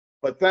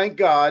 But thank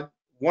God,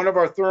 one of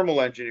our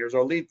thermal engineers,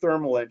 our lead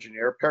thermal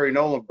engineer, Perry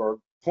Nolenberg,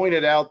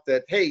 pointed out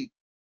that, hey,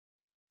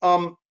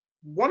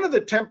 one of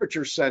the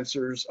temperature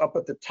sensors up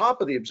at the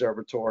top of the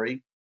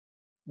observatory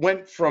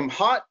went from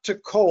hot to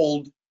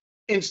cold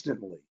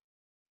instantly.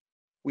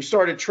 We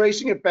started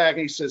tracing it back,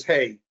 and he says,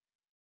 hey,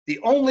 the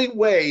only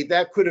way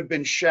that could have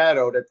been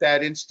shadowed at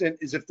that instant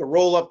is if the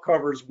roll-up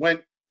covers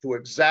went to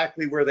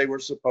exactly where they were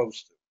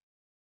supposed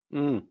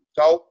to.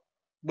 So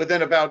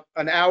within about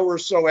an hour or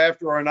so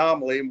after our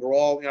anomaly, and we're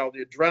all,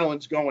 the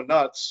adrenaline's going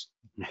nuts,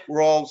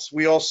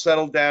 we all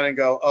settled down and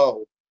go,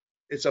 oh,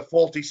 it's a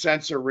faulty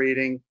sensor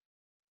reading.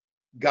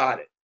 Got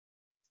it.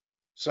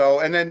 So,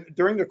 and then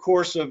during the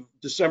course of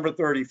December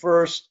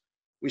 31st,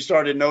 we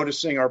started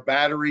noticing our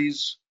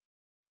batteries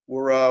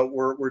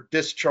were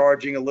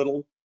discharging a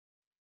little.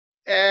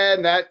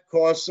 And that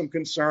caused some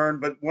concern,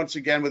 but once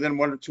again, within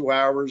 1 or 2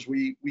 hours,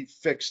 we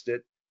fixed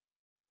it.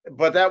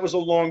 But that was a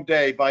long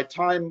day. By the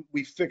time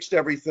we fixed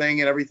everything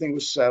and everything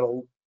was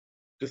settled,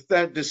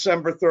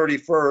 December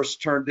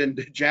 31st turned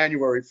into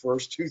January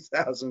 1st,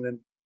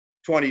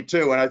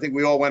 2022. And I think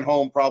we all went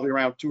home probably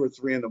around 2 or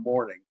 3 in the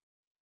morning.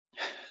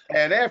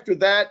 And after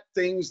that,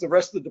 the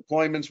rest of the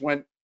deployments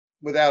went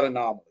without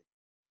anomaly.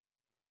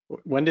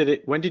 When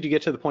did you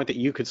get to the point that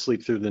you could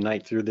sleep through the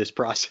night through this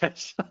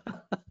process?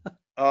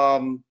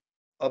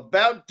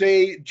 About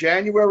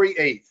January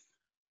 8th.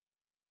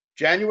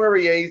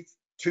 January 8th,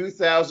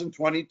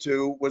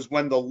 2022 was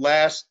when the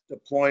last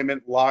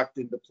deployment locked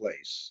into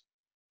place.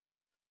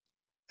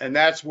 And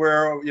that's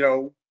where,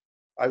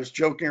 I was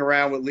joking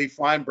around with Lee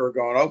Feinberg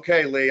going,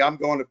 okay, Lee, I'm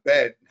going to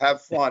bed.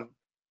 Have fun.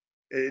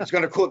 It's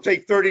going to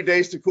take 30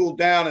 days to cool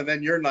down, and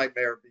then your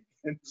nightmare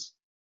begins.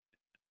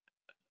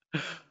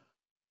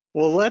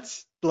 Well,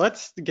 let's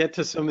get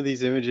to some of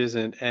these images,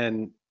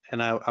 and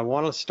I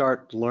want to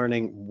start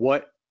learning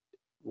what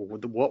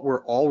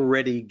we're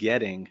already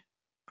getting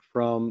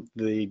from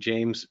the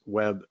James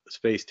Webb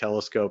Space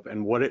Telescope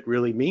and what it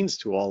really means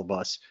to all of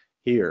us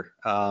here.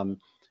 And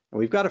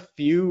we've got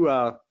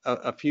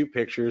a few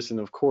pictures, and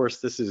of course,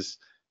 this is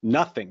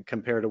nothing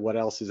compared to what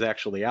else is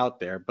actually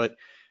out there. But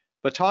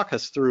talk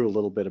us through a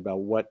little bit about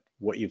what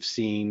you've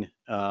seen.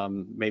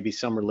 Maybe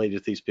some related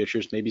to these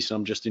pictures, maybe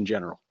some just in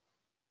general.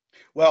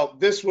 Well,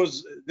 this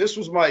was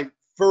my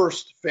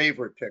first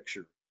favorite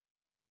picture.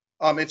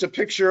 It's a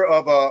picture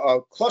of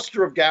a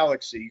cluster of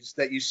galaxies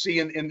that you see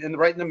in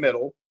right in the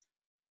middle.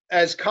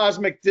 As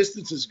cosmic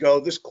distances go,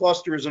 this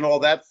cluster isn't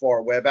all that far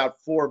away,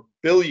 about 4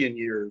 billion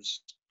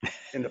years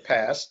in the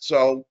past.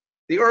 So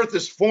the Earth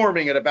is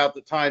forming at about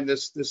the time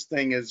this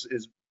thing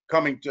is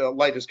coming to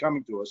light is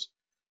coming to us.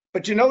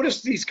 But you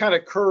notice these kind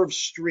of curved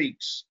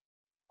streaks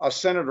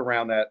centered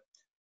around that.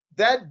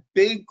 That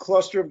big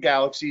cluster of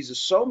galaxies is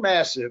so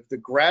massive, the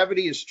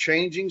gravity is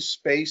changing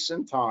space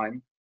and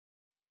time.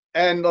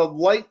 And the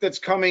light that's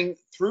coming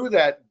through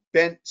that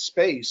bent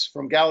space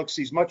from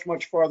galaxies much,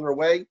 much farther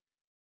away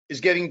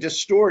is getting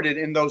distorted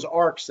in those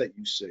arcs that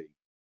you see.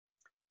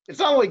 It's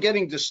not only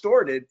getting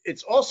distorted,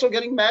 it's also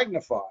getting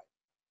magnified.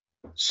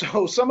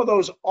 So some of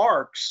those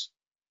arcs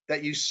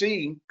that you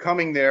see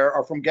coming there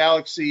are from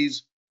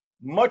galaxies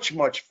much,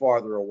 much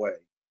farther away.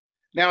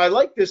 Now, I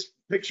like this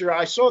picture.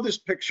 I saw this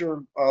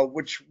picture,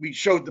 which we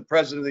showed the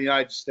President of the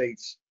United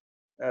States,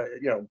 a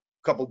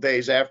couple of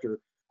days after.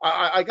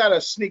 I got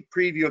a sneak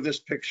preview of this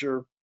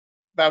picture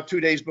about 2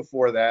 days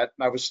before that.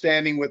 And I was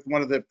standing with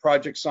one of the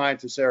project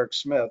scientists, Eric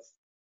Smith,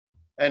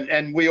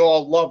 and we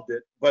all loved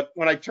it. But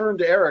when I turned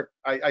to Eric,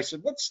 I said,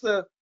 what's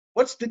the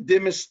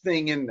dimmest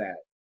thing in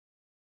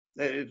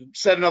that?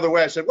 Said another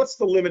way, I said, what's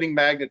the limiting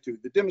magnitude,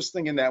 the dimmest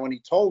thing in that? When he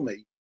told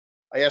me,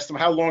 I asked him,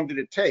 how long did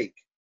it take?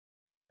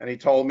 And he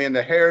told me, and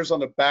the hairs on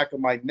the back of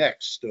my neck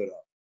stood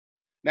up.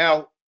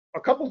 Now, a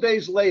couple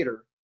days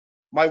later,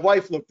 my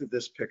wife looked at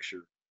this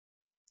picture.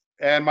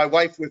 And my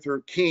wife, with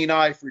her keen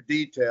eye for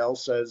detail,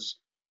 says,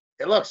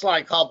 it looks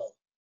like Hubble.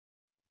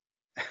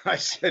 I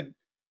said,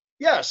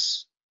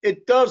 yes,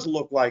 it does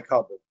look like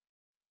Hubble.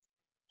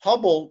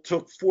 Hubble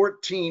took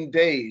 14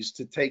 days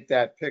to take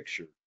that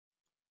picture.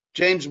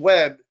 James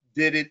Webb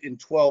did it in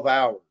 12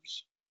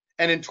 hours.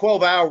 And in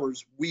 12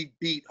 hours, we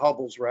beat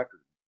Hubble's record.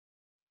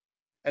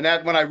 And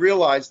that when I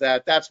realized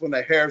that, that's when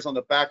the hairs on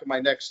the back of my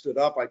neck stood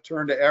up. I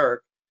turned to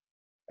Eric,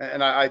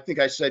 and I think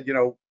I said,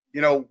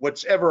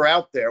 what's ever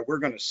out there, we're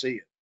going to see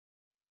it.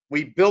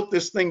 We built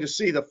this thing to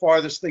see the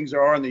farthest things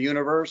there are in the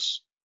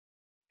universe,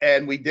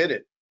 and we did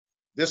it.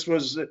 This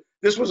was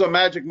a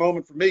magic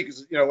moment for me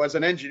because, as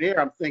an engineer,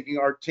 I'm thinking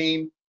our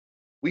team,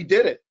 we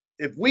did it.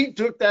 If we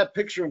took that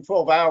picture in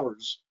 12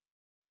 hours,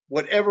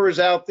 whatever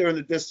is out there in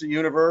the distant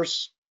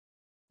universe,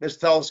 this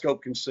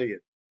telescope can see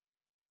it.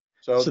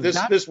 So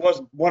this was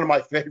one of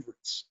my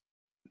favorites.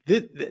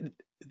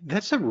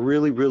 That's a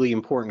really, really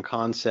important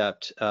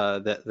concept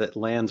that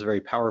lands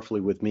very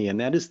powerfully with me, and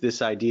that is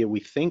this idea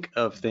we think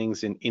of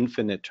things in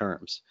infinite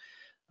terms,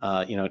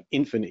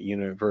 infinite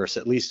universe,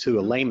 at least to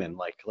a layman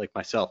like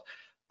myself.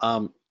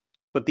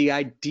 But the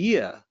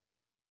idea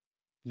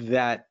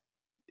that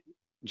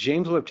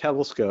James Webb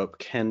Telescope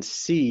can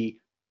see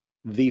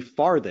the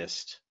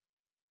farthest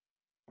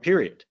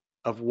period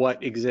of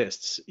what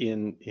exists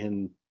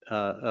in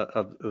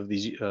of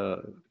these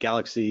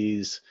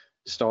galaxies,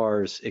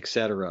 stars,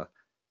 etc.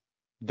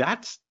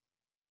 That's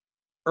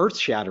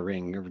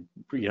earth-shattering,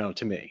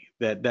 to me.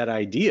 That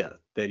idea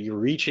that you're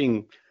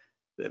reaching,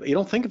 you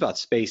don't think about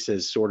space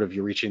as sort of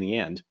you're reaching the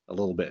end a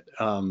little bit.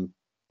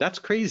 That's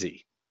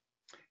crazy.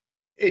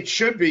 It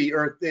should be,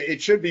 or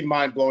it should be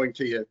mind-blowing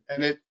to you,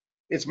 and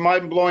it's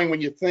mind-blowing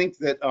when you think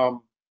that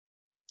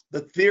the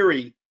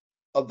theory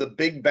of the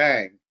Big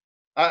Bang.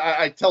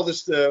 I tell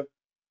this to,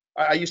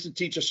 I used to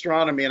teach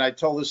astronomy, and I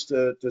tell this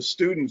to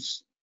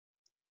students.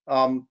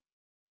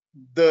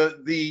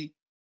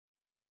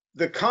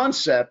 The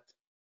concept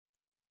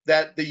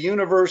that the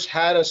universe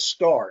had a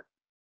start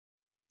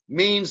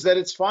means that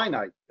it's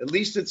finite. At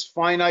least it's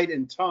finite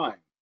in time.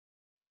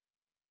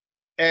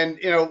 And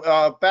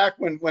back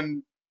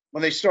when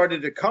they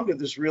started to come to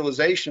this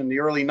realization in the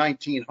early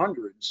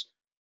 1900s,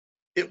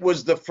 it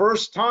was the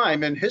first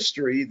time in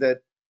history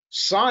that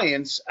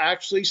science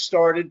actually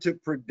started to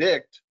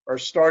predict or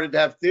started to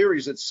have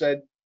theories that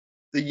said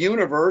the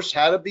universe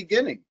had a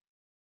beginning.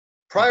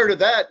 Prior to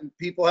that,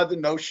 people had the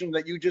notion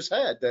that you just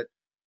had, that,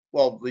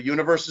 well, the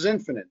universe is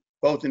infinite,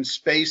 both in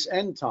space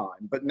and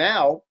time. But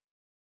now,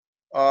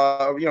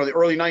 the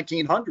early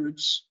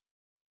 1900s,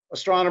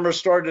 astronomers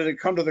started to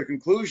come to the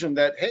conclusion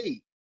that,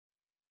 hey,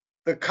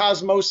 the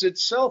cosmos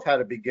itself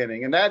had a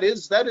beginning, and that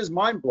is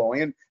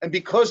mind-blowing. And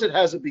because it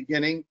has a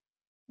beginning,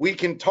 we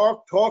can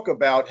talk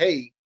about,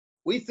 hey,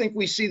 we think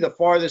we see the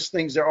farthest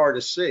things there are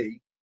to see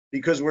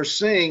because we're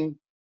seeing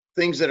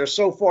things that are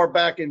so far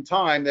back in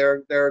time,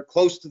 they're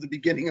close to the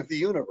beginning of the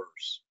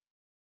universe.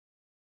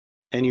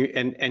 And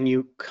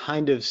you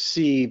kind of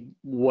see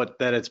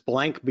that it's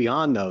blank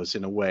beyond those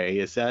in a way.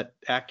 Is that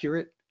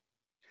accurate?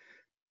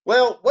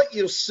 Well, what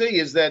you'll see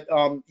is that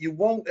you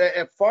won't,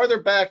 farther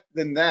back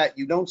than that,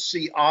 you don't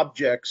see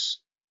objects.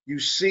 You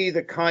see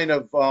the kind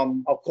of,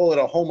 I'll call it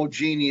a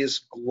homogeneous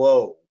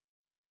glow.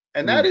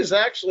 And that is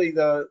actually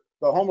the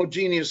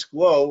homogeneous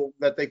glow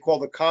that they call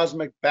the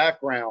cosmic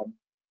background,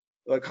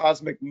 the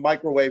cosmic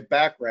microwave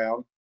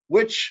background,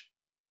 which,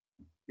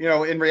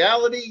 in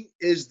reality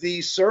is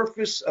the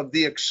surface of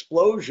the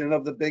explosion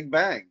of the Big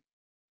Bang.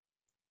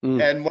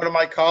 And one of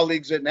my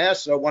colleagues at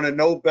NASA won a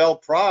Nobel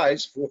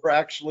Prize for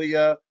actually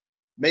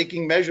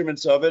making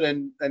measurements of it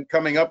and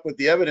coming up with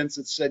the evidence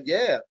that said,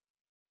 yeah,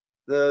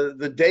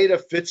 the data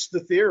fits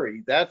the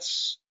theory.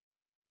 That's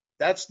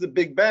the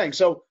Big Bang.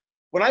 So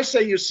when I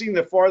say you've seen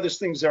the farthest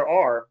things there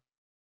are,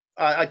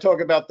 I talk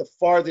about the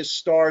farthest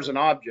stars and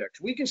objects.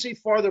 We can see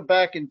farther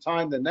back in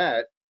time than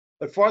that,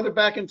 but farther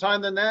back in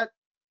time than that,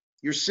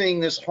 you're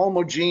seeing this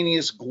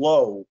homogeneous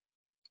glow.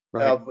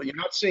 Right. You're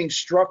not seeing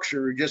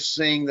structure, you're just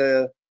seeing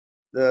the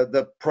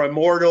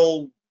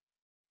primordial,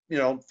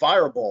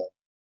 fireball.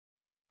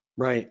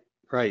 Right.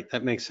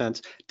 That makes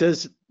sense.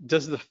 Does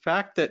the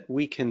fact that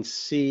we can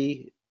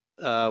see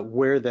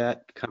where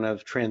that kind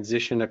of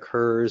transition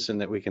occurs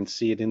and that we can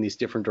see it in these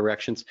different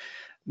directions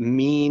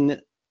mean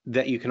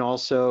that you can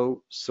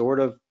also sort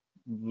of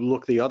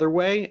look the other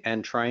way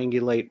and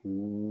triangulate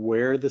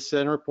where the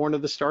center point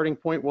of the starting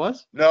point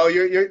was? No,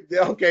 you're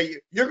okay.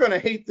 You're going to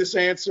hate this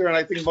answer, and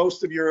I think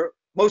most of your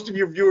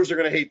viewers are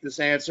going to hate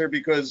this answer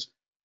because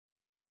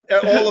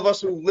all of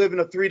us who live in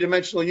a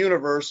three-dimensional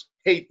universe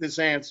hate this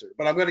answer.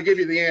 But I'm going to give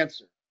you the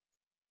answer.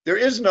 There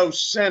is no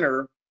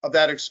center of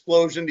that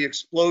explosion. The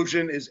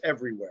explosion is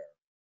everywhere.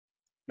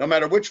 No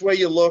matter which way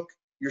you look,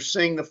 you're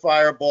seeing the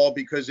fireball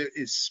because it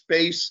is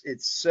space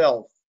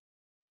itself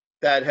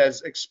that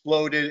has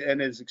exploded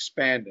and is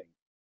expanding.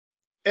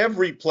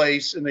 Every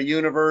place in the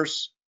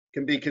universe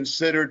can be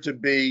considered to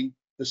be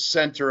the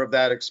center of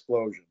that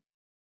explosion.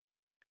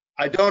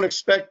 I don't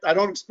expect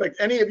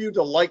any of you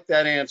to like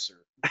that answer,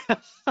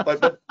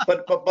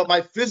 but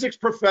my physics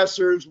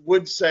professors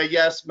would say,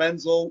 yes,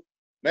 Menzel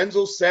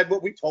said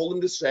what we told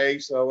him to say.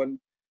 So, and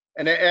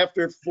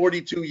after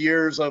 42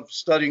 years of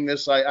studying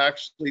this, I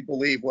actually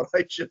believe what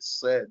I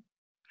just said.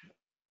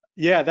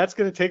 Yeah, that's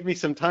going to take me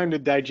some time to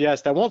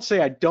digest. I won't say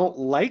I don't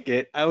like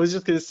it. I was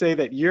just going to say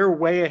that you're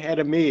way ahead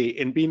of me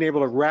in being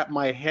able to wrap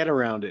my head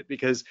around it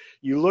because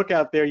you look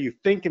out there, you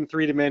think in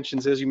three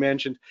dimensions, as you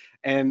mentioned,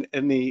 and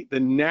the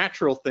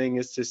natural thing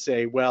is to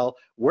say, well,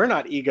 we're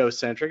not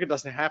egocentric. It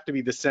doesn't have to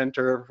be the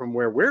center from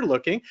where we're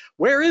looking.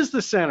 Where is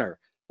the center?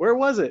 Where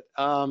was it?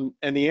 And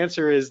the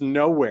answer is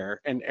nowhere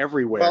and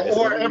everywhere. Well, Is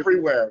or that what you're?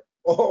 everywhere,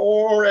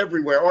 or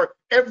everywhere, or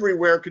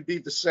everywhere could be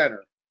the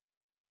center.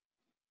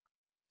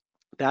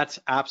 That's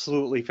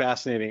absolutely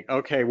fascinating.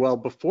 Okay, well,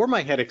 before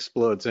my head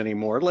explodes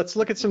anymore, let's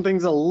look at some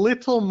things a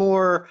little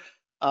more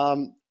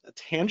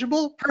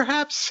tangible,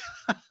 perhaps.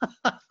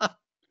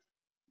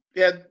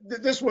 Yeah,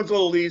 this one's a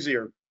little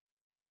easier.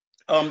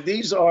 Um,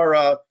 these are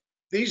uh,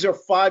 these are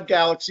five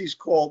galaxies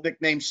called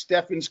nicknamed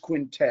Stephan's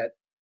Quintet.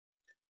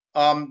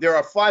 There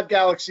are five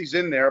galaxies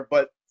in there,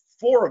 but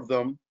four of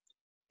them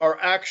are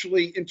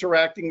actually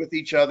interacting with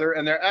each other,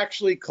 and they're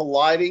actually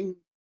colliding,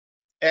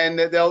 and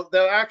they'll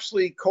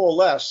actually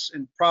coalesce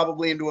and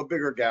probably into a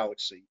bigger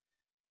galaxy.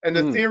 And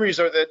the Mm, theories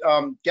are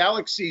that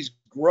galaxies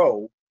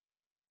grow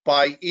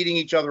by eating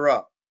each other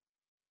up.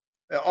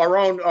 Our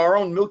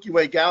own Milky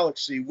Way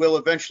galaxy will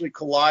eventually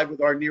collide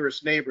with our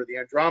nearest neighbor, the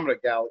Andromeda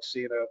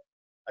galaxy, in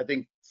I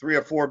think 3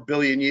 or 4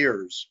 billion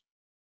years.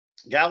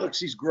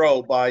 Galaxies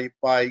grow by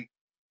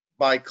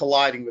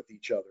colliding with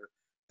each other.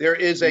 There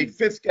is a mm.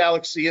 fifth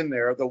galaxy in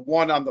there, the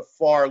one on the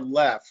far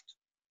left,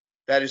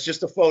 that is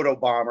just a photo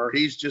bomber.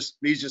 He's just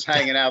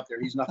hanging out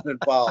there. He's not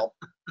involved.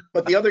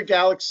 But the other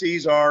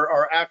galaxies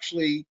are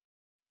actually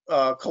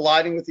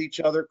colliding with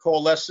each other,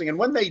 coalescing, and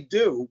when they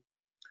do,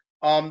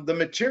 the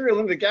material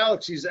in the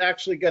galaxies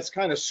actually gets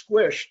kind of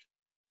squished,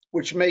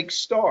 which makes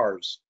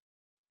stars.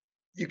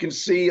 You can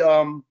see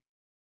some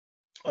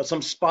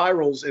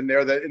spirals in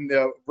there that in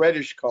the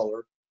reddish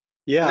color,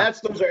 and Yeah.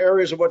 those are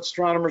areas of what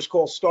astronomers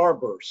call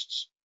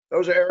starbursts.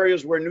 Those are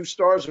areas where new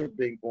stars are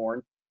being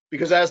born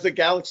because as the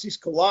galaxies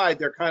collide,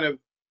 they're kind of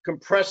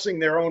compressing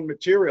their own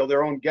material,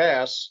 their own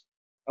gas,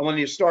 and when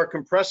you start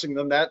compressing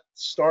them, that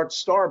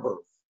starts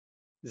starbirth.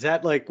 Is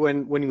that like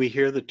when we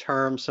hear the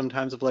term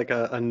sometimes of like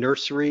a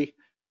nursery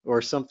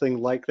or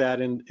something like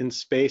that in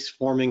space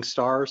forming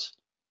stars?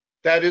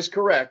 That is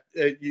correct.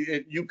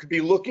 You could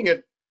be looking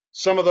at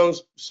some of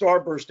those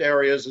starburst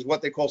areas as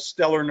what they call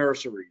stellar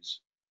nurseries.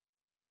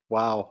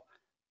 Wow,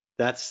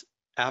 that's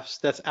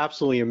that's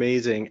absolutely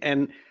amazing.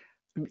 And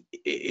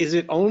is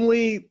it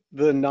only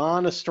the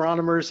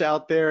non-astronomers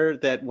out there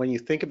that when you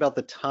think about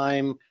the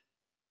time,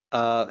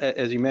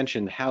 as you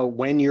mentioned, how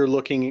when you're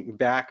looking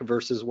back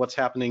versus what's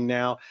happening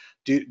now,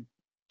 do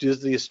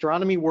does the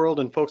astronomy world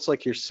and folks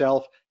like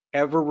yourself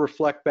ever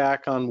reflect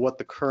back on what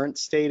the current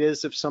state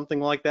is of something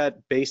like that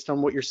based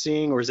on what you're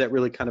seeing, or is that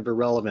really kind of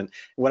irrelevant?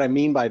 What I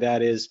mean by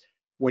that is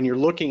when you're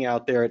looking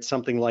out there at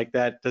something like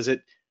that, is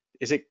it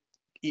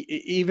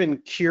even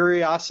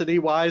curiosity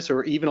wise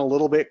or even a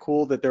little bit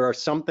cool that there are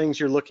some things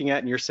you're looking at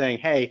and you're saying,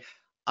 hey,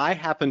 I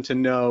happen to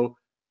know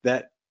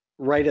that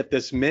right at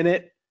this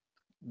minute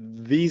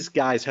these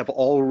guys have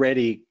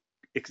already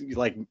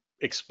like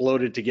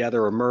exploded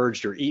together or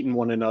merged or eaten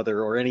one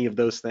another or any of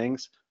those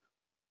things?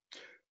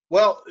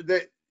 Well,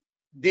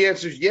 the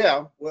answer is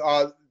yeah.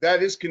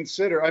 That is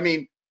considered. I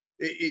mean,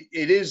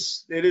 it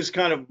is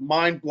kind of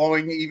mind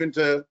blowing even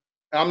to.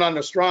 I'm not an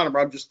astronomer.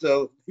 I'm just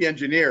the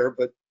engineer,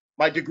 but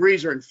my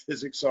degrees are in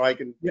physics, so I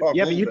can Yeah, talk a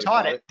yeah, but little you bit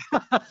taught about it.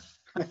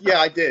 it. Yeah,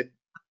 I did.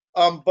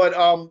 But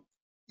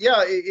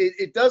yeah,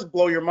 it does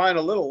blow your mind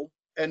a little.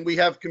 And we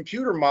have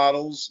computer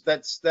models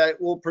that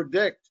will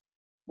predict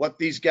what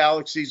these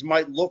galaxies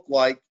might look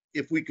like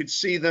if we could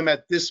see them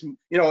at this,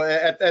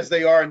 as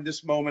they are in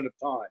this moment of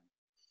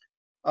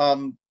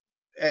time.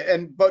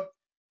 But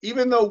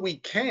even though we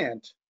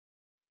can't,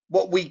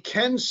 what we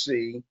can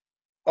see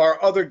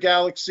are other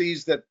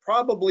galaxies that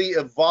probably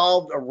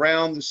evolved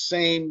around the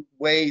same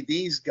way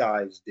these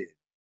guys did,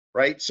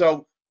 right?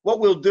 So what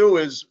we'll do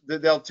is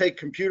that they'll take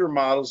computer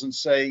models and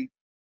say,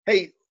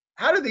 hey,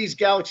 how do these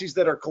galaxies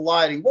that are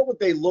colliding, what would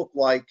they look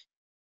like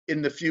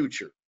in the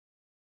future?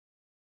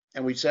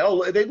 And we'd say,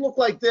 oh, they look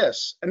like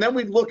this. And then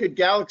we'd look at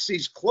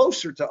galaxies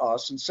closer to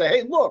us and say,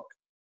 hey, look,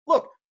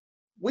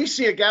 we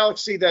see a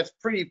galaxy that's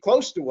pretty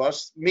close to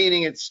us,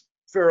 meaning it's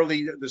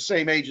fairly the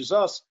same age as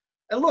us.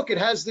 And look, it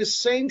has this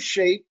same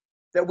shape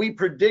that we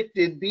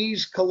predicted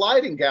these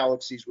colliding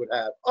galaxies would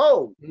have.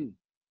 Oh, Mm.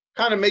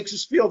 kind of makes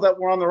us feel that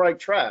we're on the right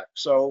track.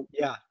 So,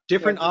 Yeah,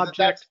 different that's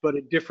object, but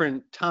a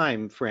different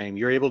time frame.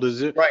 You're able to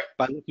zoom right,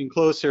 by looking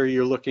closer,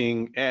 you're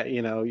looking at,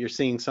 you're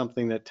seeing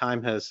something that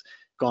time has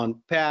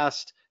gone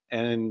past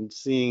and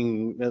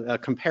seeing a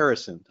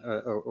comparison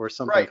or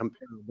something right.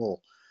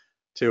 comparable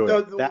to The,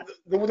 it. That,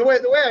 the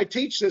way I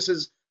teach this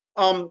is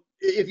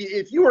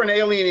if you were an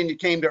alien and you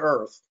came to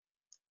Earth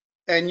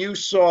and you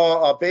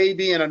saw a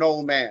baby and an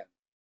old man,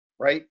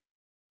 right?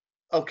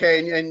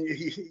 Okay, and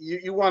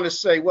you want to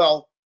say,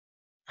 well,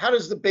 how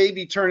does the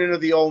baby turn into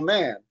the old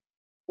man?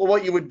 Well,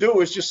 what you would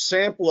do is just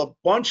sample a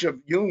bunch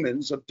of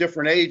humans of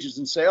different ages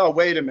and say, oh,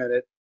 wait a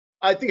minute,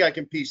 I think I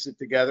can piece it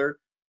together.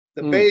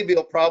 The baby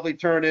will probably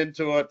turn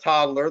into a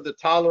toddler. The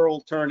toddler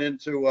will turn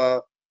into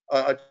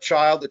a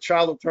child. The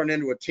child will turn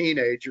into a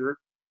teenager.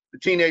 The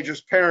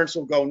teenager's parents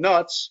will go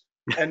nuts,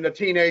 and the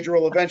teenager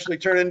will eventually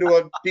turn into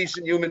a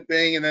decent human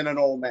being and then an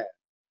old man.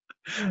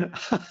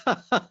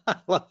 I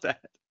love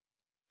that.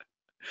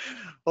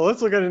 Well,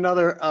 let's look at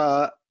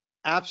another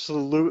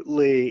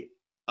absolutely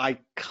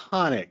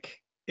iconic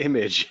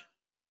image.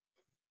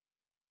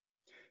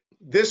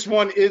 This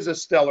one is a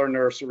stellar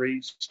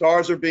nursery.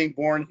 Stars are being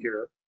born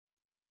here,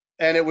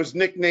 and it was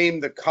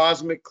nicknamed the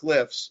Cosmic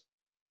Cliffs.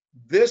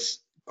 This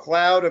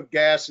cloud of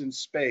gas in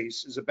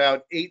space is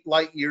about 8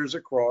 light years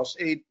across,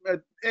 eight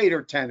or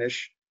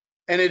 10-ish,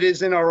 and it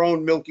is in our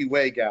own Milky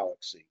Way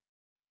galaxy.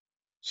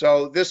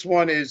 So this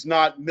one is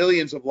not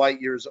millions of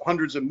light years,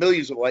 hundreds of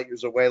millions of light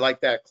years away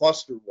like that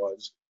cluster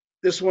was.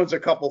 This one's a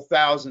couple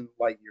thousand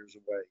light years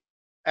away,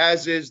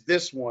 as is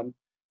this one.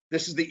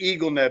 This is the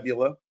Eagle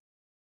Nebula,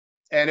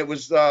 and it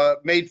was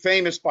made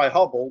famous by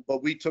Hubble,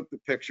 but we took the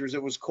pictures.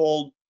 It was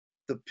called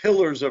the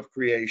Pillars of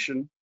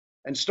Creation,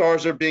 and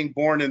stars are being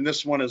born in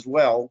this one as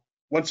well.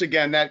 Once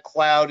again, that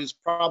cloud is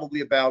probably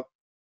about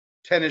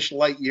 10-ish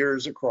light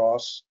years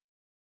across.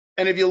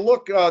 And if you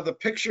look, the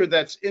picture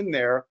that's in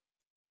there,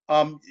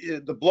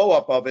 the blow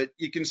up of it,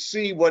 you can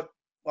see what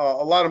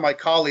a lot of my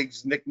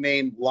colleagues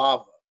nicknamed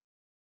lava,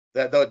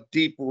 that the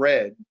deep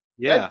red.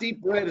 Yeah. That deep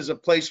red is a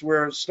place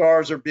where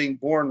stars are being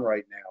born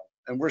right now,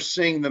 and we're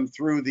seeing them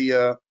through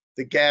the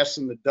gas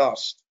and the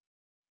dust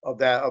of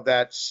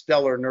that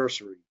stellar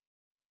nursery.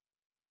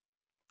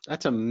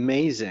 That's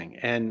amazing,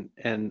 and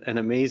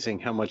amazing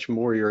how much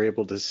more you're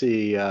able to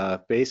see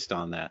based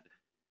on that.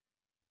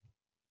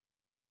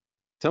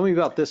 Tell me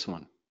about this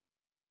one.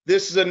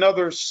 This is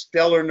another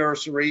stellar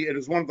nursery. It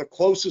is one of the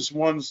closest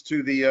ones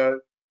to the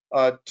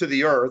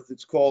Earth.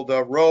 It's called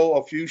Rho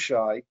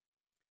Ophiuchi,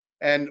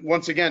 and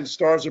once again,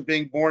 stars are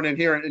being born in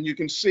here, and you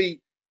can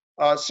see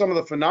some of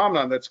the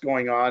phenomenon that's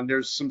going on.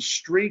 There's some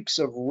streaks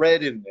of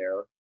red in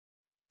there,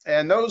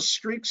 and those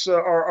streaks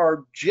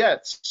are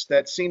jets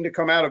that seem to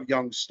come out of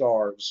young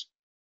stars,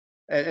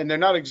 and they're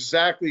not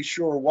exactly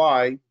sure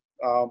why,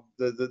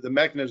 the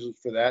mechanisms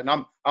for that.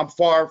 And I'm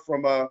far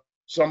from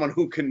someone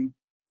who can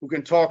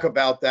talk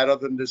about that,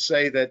 other than to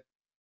say that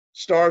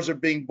stars are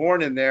being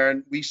born in there,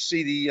 and we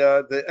see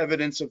the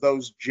evidence of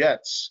those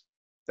jets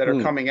that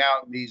are coming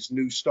out in these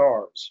new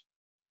stars.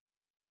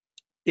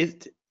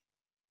 It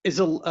is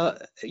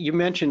you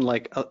mentioned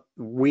like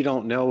we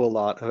don't know a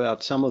lot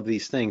about some of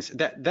these things.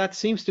 That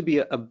seems to be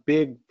a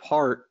big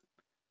part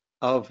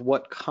of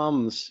what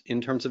comes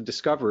in terms of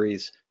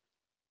discoveries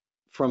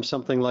from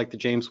something like the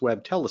James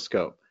Webb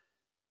Telescope,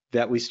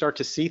 that we start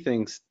to see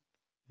things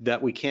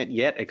that we can't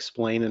yet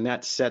explain, and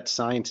that sets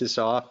scientists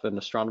off and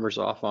astronomers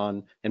off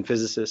on, and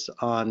physicists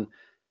on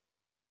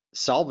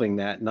solving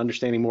that and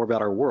understanding more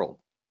about our world.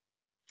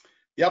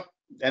 Yep,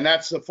 and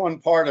that's the fun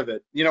part of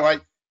it. You know,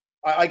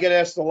 I get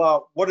asked a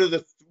lot, what are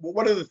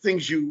the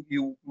things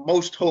you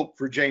most hope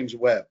for James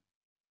Webb?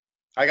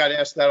 I got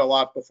asked that a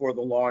lot before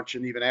the launch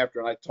and even after,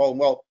 and I told them,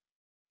 well,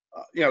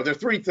 you know, there are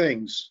 3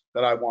 things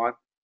that I want.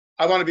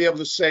 I want to be able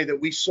to say that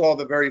we saw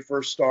the very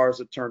first stars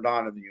that turned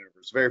on in the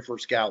universe, very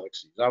first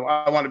galaxies. I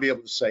want to be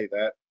able to say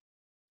that.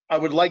 I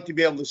would like to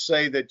be able to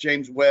say that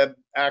James Webb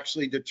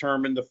actually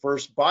determined the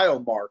first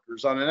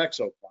biomarkers on an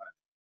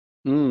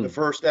exoplanet. The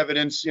first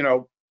evidence, you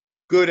know,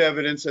 good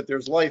evidence that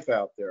there's life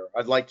out there.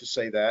 I'd like to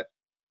say that.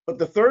 But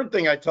the third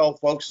thing I tell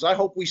folks is I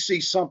hope we see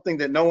something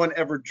that no one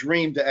ever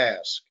dreamed to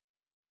ask.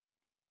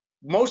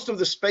 Most of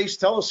the space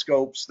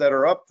telescopes that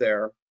are up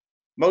there,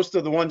 most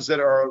of the ones that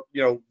are,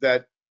 you know,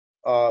 that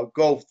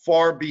go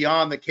far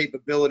beyond the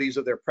capabilities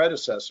of their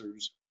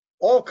predecessors,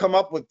 all come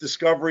up with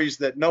discoveries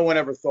that no one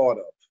ever thought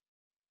of.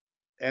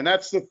 And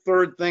that's the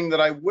third thing that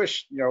I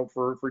wish, you know,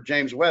 for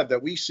James Webb,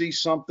 that we see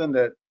something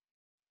that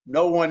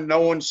no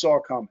one saw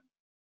coming.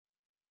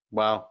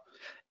 Wow.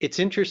 It's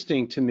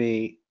interesting to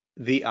me,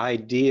 the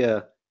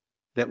idea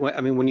that,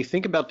 I mean, when you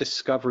think about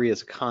discovery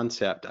as a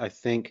concept, I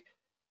think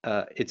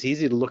it's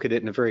easy to look at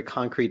it in a very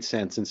concrete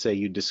sense and say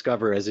you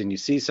discover as in you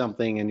see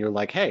something and you're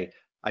like, hey,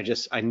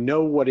 I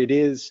know what it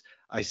is,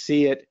 I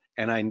see it,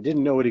 and I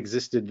didn't know it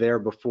existed there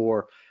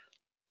before.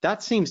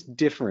 That seems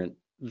different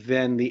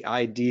than the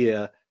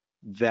idea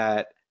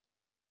that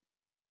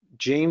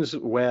James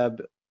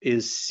Webb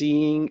is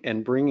seeing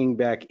and bringing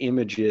back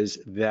images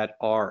that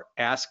are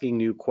asking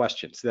new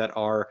questions, that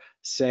are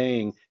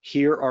saying,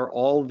 here are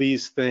all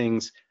these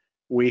things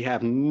we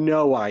have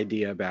no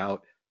idea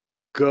about.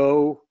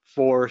 Go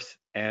forth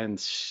and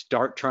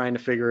start trying to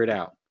figure it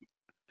out.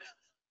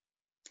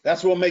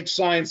 That's what makes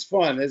science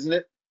fun, isn't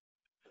it?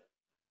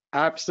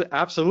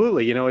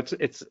 Absolutely. You know,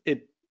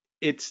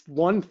 it's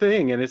one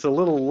thing, and it's a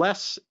little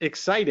less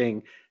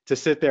exciting to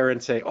sit there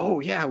and say, oh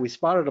yeah, we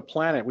spotted a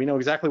planet, we know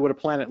exactly what a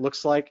planet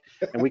looks like,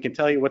 and we can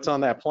tell you what's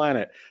on that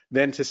planet,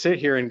 than to sit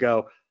here and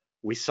go,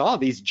 we saw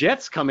these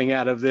jets coming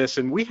out of this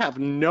and we have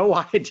no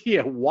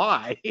idea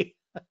why.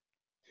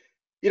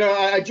 You know,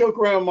 I joke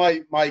around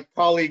with my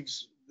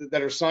colleagues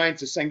that are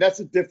scientists, saying that's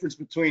the difference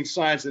between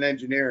science and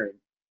engineering.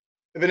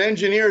 If an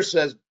engineer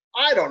says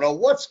I don't know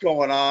what's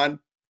going on.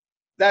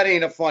 That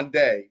ain't a fun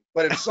day.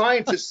 But if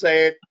scientists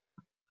say it,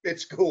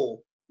 it's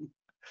cool.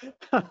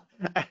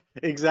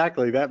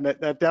 Exactly.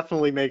 That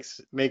definitely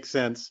makes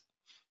sense.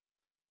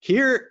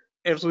 Here,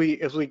 as we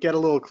get a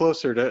little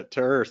closer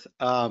to Earth,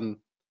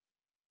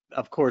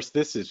 of course,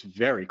 this is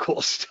very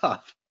cool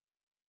stuff.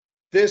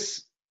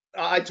 This,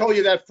 I told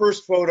you that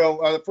first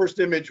photo, the first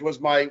image was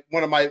one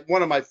of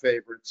my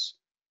favorites.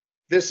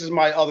 This is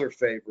my other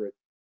favorite.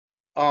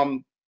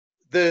 Um,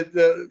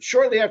 the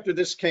shortly after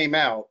this came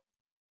out,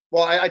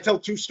 well, I tell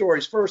two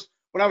stories. First,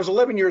 when I was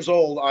 11 years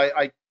old,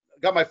 I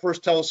got my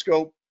first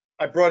telescope.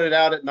 I brought it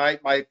out at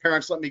night. My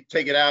parents let me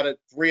take it out at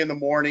 3 in the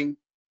morning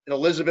in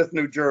Elizabeth,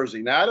 New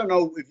Jersey. Now, I don't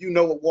know if you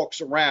know what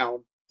walks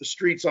around the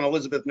streets on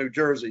Elizabeth, New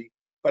Jersey,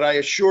 but I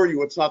assure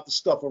you it's not the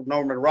stuff of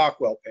Norman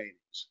Rockwell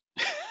paintings.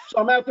 So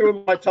I'm out there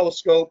with my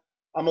telescope.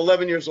 I'm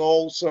 11 years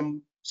old.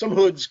 Some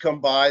hoods come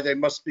by. They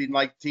must be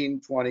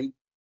 19, 20.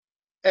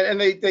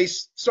 And they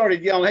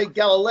started yelling, "Hey,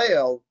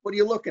 Galileo, what are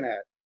you looking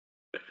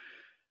at?"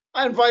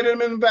 I invited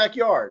them in the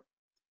backyard.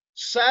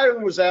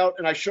 Saturn was out,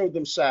 and I showed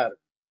them Saturn.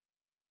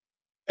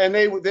 And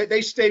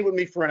they stayed with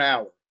me for an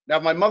hour. Now,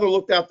 if my mother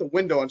looked out the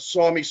window and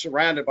saw me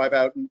surrounded by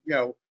about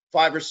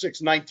 5 or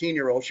 6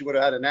 19-year-olds, she would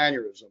have had an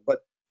aneurysm.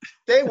 But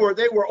they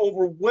were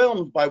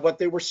overwhelmed by what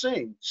they were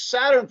seeing.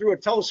 Saturn through a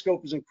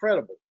telescope is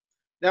incredible.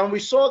 Now, when we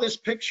saw this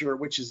picture,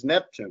 which is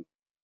Neptune,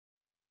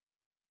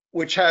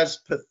 which has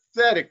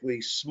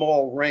pathetically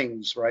small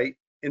rings, right,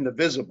 in the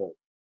visible.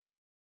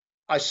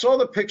 I saw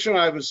the picture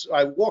and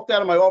I walked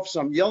out of my office.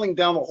 I'm yelling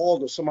down the hall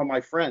to some of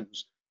my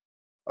friends.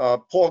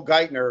 Paul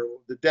Geithner,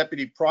 the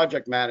deputy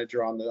project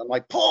manager on I'm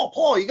like,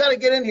 Paul, you got to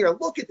get in here.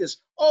 Look at this.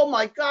 Oh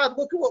my God,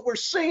 look at what we're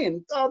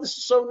seeing. Oh, this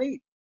is so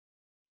neat.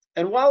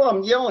 And while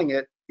I'm yelling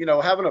it,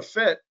 having a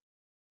fit,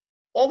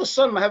 all of a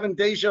sudden I'm having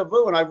deja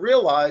vu, and I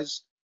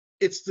realized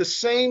it's the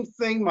same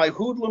thing my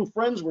hoodlum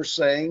friends were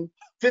saying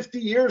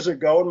 50 years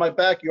ago in my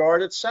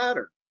backyard at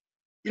Saturn.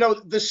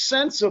 The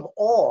sense of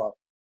awe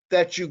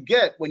that you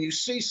get when you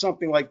see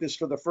something like this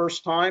for the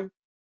first time,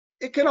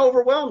 it can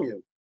overwhelm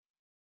you.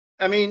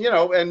 I mean,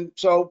 and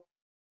so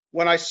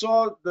when I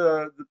saw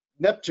the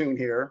Neptune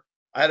here,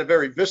 I had a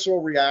very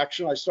visceral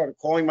reaction. I started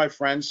calling my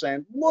friends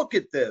saying, "Look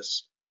at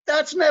this.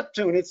 That's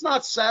Neptune. It's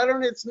not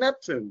Saturn, it's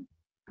Neptune."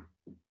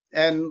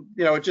 And,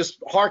 it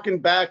just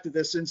harkened back to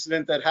this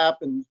incident that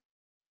happened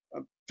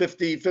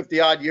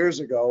 50 odd years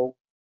ago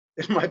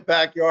in my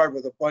backyard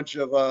with a bunch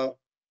of, I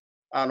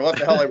don't know what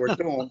the hell they were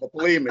doing, but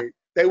believe me,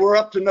 they were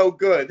up to no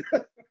good.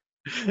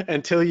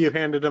 Until you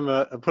handed them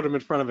put them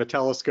in front of a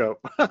telescope.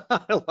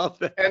 I love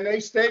that. And they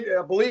stayed,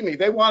 believe me,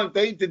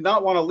 they did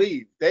not want to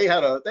leave. They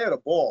had a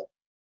ball.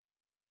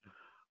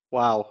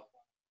 Wow.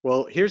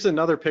 Well, here's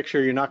another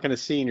picture you're not going to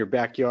see in your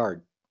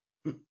backyard.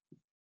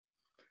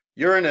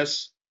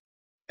 Uranus.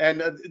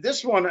 And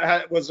this one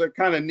was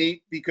kind of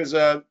neat because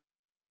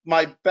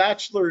my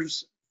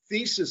bachelor's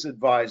thesis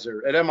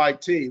advisor at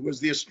MIT was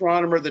the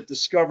astronomer that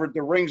discovered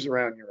the rings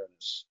around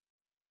Uranus.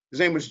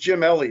 His name was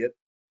Jim Elliott.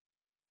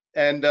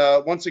 And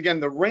once again,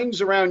 the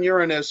rings around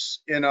Uranus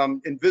in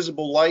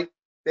invisible light,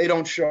 they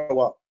don't show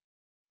up.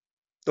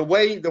 The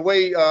way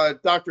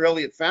Dr.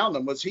 Elliott found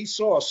them was he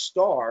saw a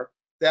star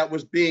that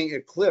was being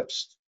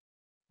eclipsed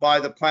by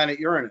the planet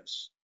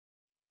Uranus.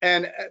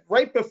 And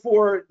right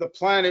before the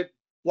planet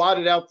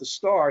blotted out the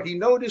star, he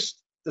noticed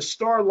the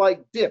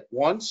star-like dip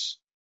once,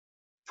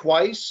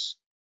 twice,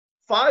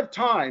 5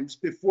 times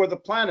before the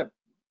planet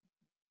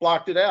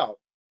blocked it out.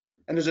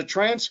 And there's a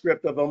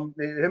transcript of him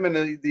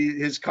and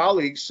his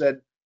colleagues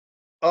said,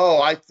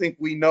 "Oh, I think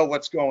we know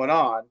what's going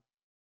on.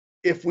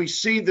 If we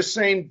see the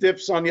same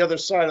dips on the other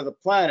side of the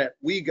planet,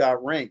 we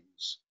got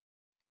rings."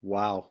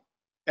 Wow.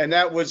 And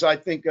that was, I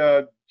think,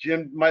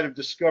 Jim might have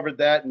discovered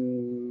that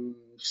in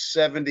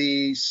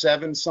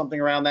 77, something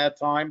around that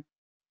time.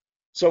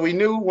 So we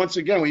knew, once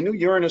again, we knew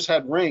Uranus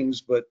had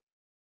rings, but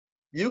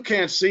you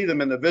can't see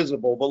them in the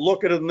visible, but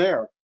look at them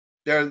there.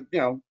 They're,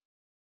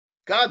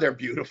 God, they're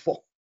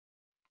beautiful.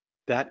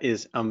 That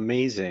is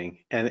amazing.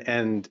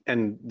 And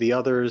the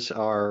others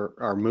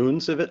are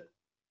moons of it?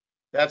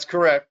 That's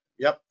correct.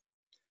 Yep.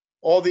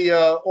 All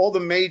the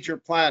major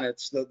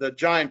planets, the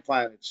giant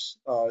planets,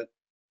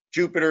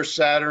 Jupiter,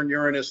 Saturn,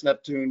 Uranus,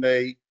 Neptune,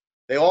 they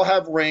all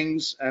have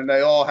rings, and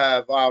they all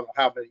have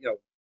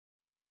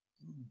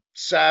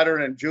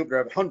Saturn and Jupiter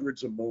have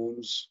hundreds of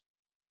moons.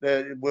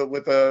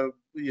 You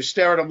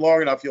stare at them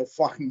long enough, you'll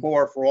find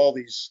more for all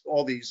these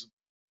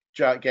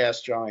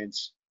gas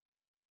giants.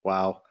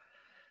 Wow.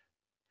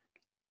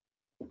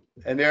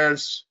 And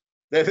there's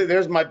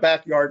my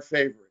backyard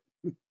favorite.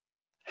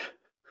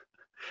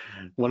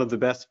 One of the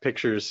best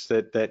pictures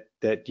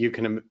that you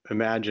can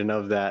imagine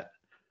of that.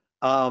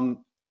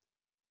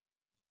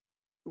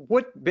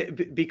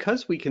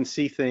 Because we can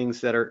see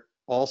things that are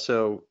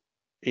also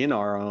in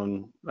our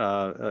own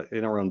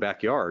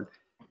backyard,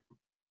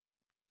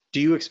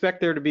 do you expect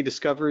there to be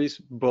discoveries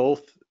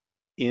both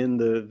in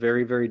the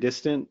very, very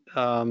distant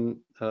past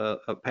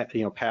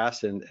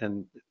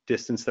and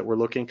distance that we're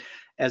looking,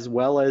 as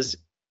well as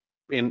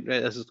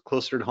as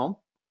closer to home?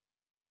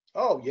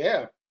 Oh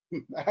yeah,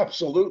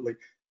 Absolutely.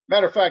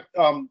 Matter of fact,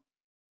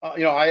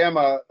 I am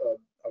a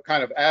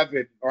kind of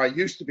avid, or I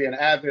used to be an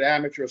avid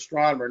amateur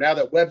astronomer. Now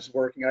that Webb's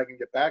working, I can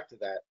get back to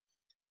that.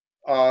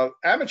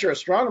 Amateur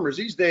astronomers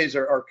these days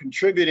are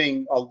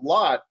contributing a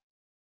lot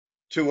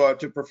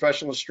to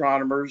professional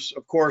astronomers.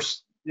 Of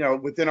course,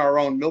 within our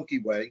own Milky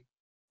Way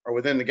or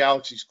within the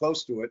galaxies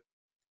close to it,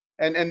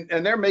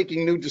 and they're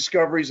making new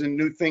discoveries and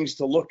new things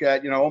to look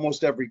at,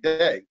 almost every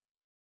day.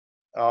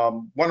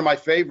 One of my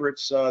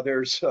favorites,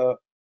 there's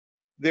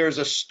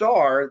a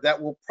star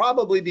that will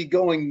probably be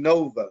going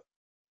nova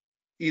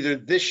either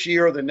this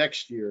year or the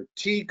next year,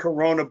 T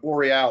Corona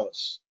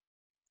Borealis.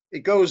 It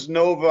goes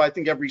nova, I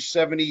think, every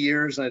 70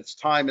 years, and its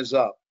time is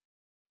up.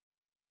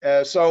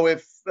 So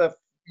if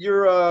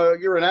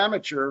you're an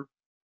amateur,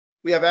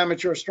 we have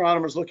amateur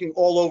astronomers looking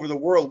all over the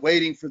world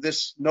waiting for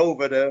this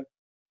nova to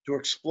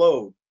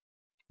explode.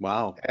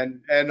 Wow.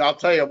 And I'll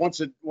tell you, once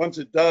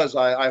it does,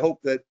 I hope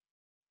that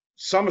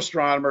some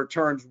astronomer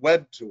turns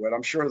Webb to it.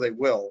 I'm sure they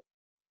will.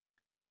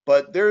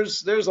 But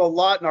there's a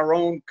lot in our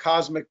own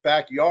cosmic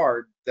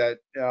backyard that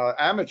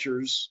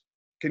amateurs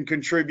can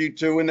contribute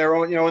to in their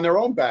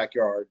own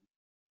backyard.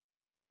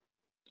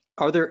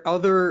 Are there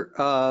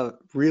other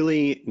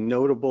really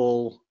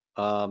notable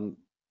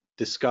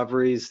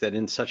discoveries that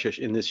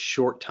in this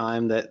short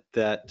time that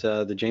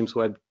the James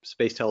Webb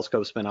Space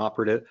Telescope's been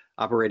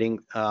operating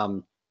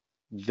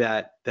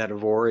that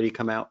have already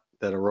come out,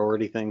 that are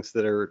already things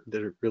that are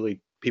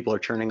really people are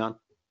turning on?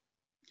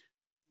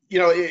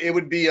 It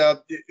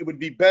would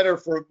be better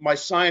for my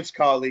science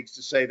colleagues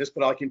to say this,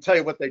 but I can tell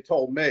you what they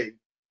told me,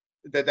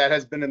 that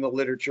has been in the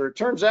literature. It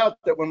turns out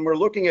that when we're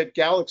looking at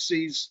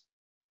galaxies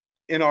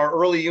in our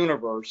early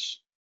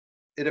universe,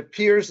 it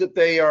appears that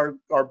they are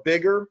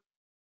bigger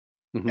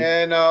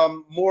and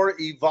more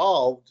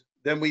evolved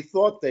than we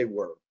thought they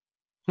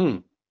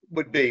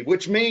would be,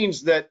 which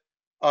means that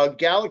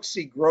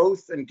galaxy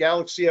growth and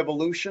galaxy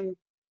evolution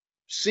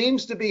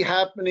seems to be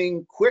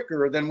happening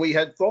quicker than we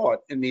had thought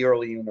in the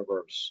early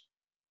universe.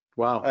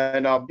 Wow.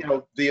 And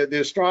the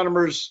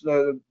astronomers,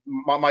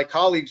 my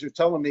colleagues are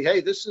telling me,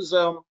 hey, this is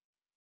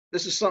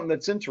something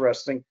that's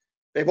interesting.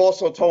 They've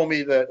also told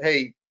me that,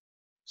 hey,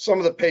 some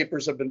of the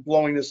papers have been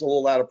blowing this a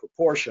little out of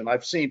proportion.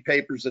 I've seen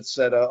papers that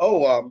said,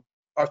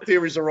 our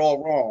theories are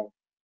all wrong.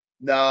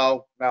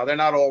 No, they're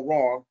not all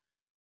wrong.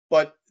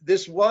 But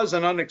this was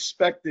an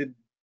unexpected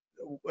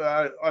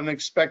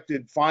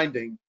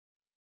finding.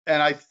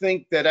 And I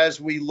think that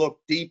as we look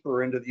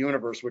deeper into the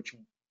universe, which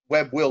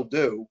Webb will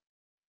do,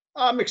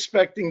 I'm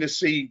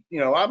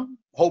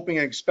hoping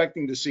and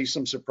expecting to see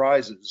some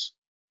surprises.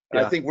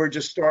 Yeah. I think we're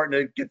just starting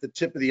to get the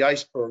tip of the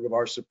iceberg of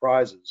our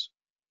surprises.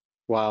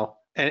 Wow.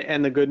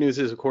 And the good news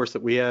is, of course,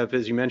 that we have,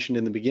 as you mentioned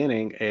in the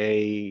beginning,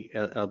 a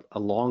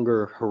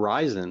longer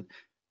horizon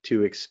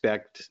to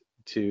expect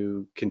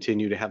to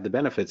continue to have the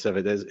benefits of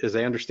it. As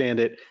I understand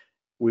it,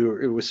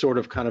 it was sort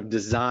of kind of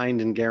designed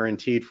and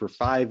guaranteed for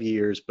 5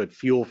 years, but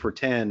fuel for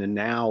 10, and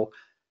now,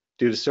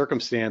 due to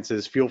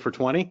circumstances, fuel for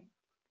 20?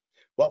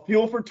 Well,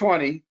 fuel for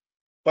 20,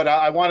 but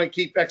I want to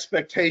keep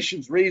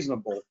expectations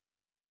reasonable.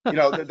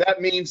 That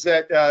means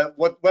that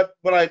what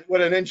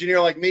an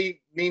engineer like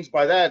me means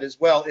by that is,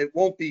 well, it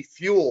won't be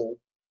fuel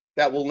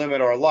that will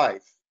limit our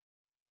life.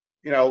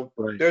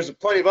 Right. There's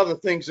plenty of other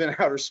things in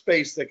outer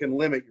space that can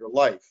limit your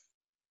life.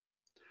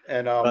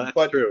 And that's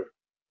true.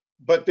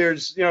 But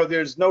there's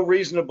no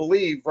reason to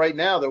believe right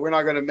now that we're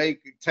not going to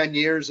make 10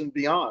 years and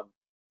beyond.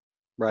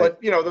 Right.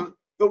 But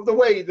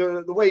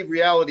the way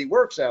reality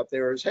works out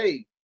there is,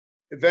 hey,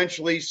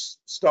 eventually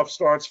stuff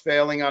starts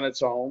failing on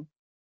its own.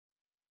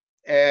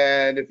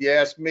 And if you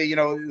ask me,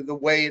 the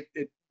way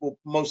it will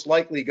most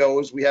likely go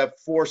is we have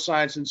 4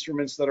 science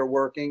instruments that are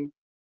working.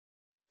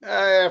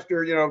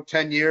 After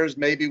 10 years,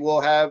 maybe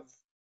we'll have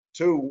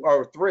 2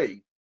 or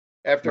 3.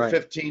 After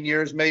 15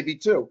 years, maybe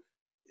 2.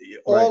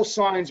 All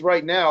signs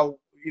right now,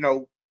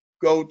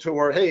 go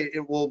toward, hey,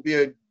 it will be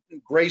a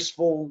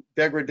graceful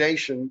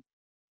degradation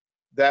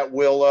that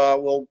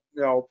will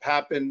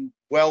happen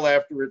well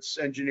after its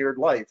engineered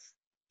life.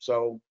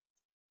 So,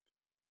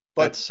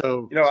 but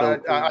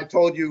I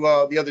told you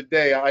the other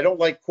day, I don't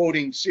like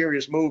quoting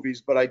serious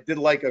movies, but I did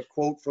like a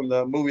quote from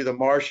the movie The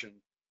Martian.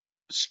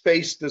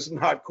 Space does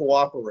not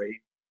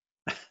cooperate,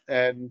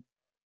 and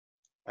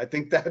I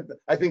think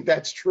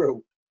that's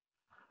true.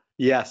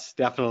 Yes,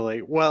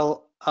 definitely.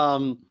 Well,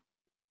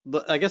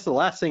 I guess the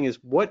last thing is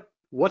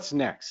what's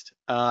next?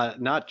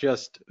 Not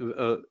just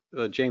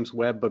James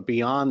Webb, but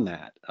beyond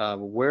that,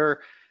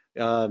 where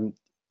do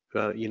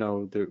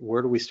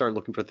we start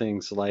looking for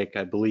things like,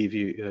 I believe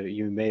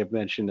you may have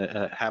mentioned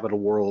habitable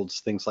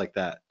worlds, things like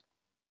that?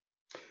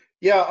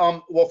 Yeah.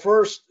 Well,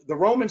 first, the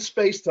Roman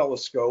Space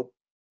Telescope,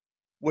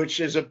 which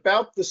is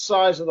about the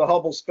size of the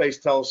Hubble Space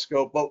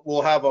Telescope, but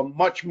will have a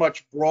much,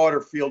 much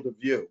broader field of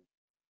view.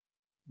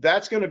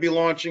 That's going to be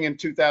launching in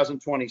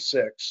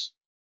 2026.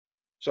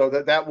 So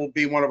that will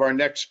be one of our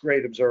next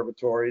great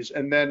observatories.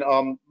 And then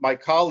my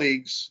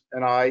colleagues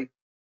and I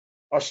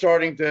are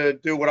starting to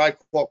do what I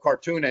call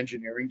cartoon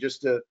engineering,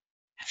 just to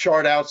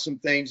chart out some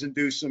things and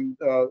do some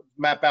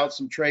map out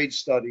some trade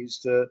studies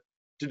to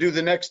do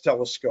the next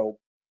telescope,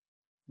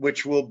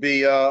 which will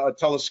be a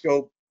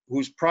telescope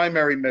whose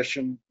primary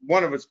mission,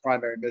 one of its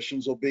primary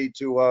missions, will be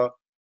to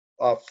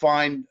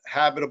find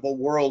habitable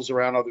worlds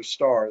around other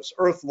stars,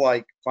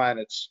 Earth-like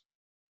planets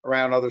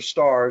around other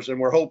stars. And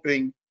we're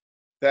hoping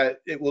that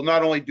it will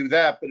not only do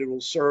that, but it will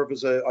serve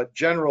as a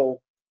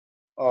general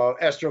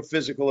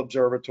astrophysical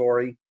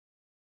observatory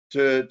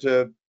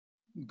to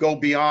go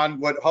beyond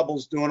what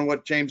Hubble's doing and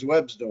what James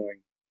Webb's doing.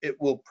 It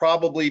will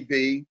probably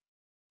be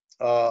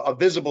a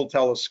visible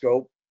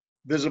telescope,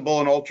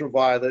 visible and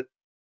ultraviolet,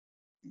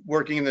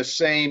 working in the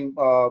same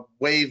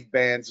wave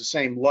bands, the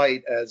same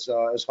light as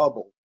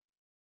Hubble.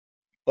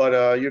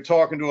 But you're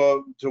talking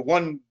to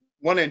one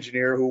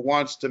engineer who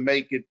wants to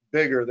make it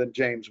bigger than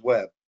James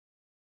Webb.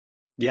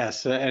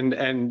 Yes,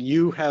 and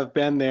you have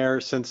been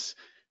there since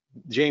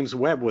James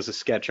Webb was a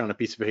sketch on a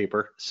piece of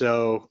paper.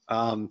 So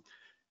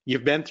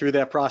you've been through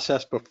that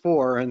process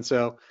before, and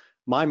so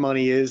my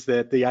money is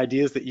that the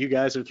ideas that you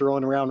guys are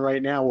throwing around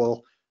right now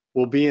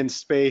will be in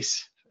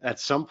space at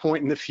some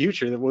point in the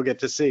future that we'll get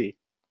to see.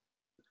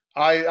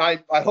 I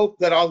hope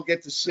that I'll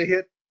get to see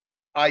it.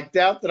 I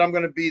doubt that I'm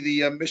going to be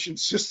the mission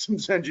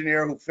systems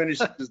engineer who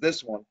finishes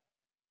this one,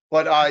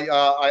 but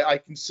I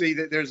can see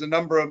that there's a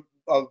number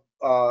of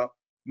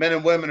men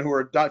and women who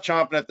are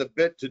chomping at the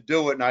bit to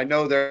do it, and I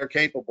know they're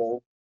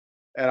capable.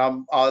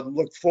 And I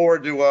look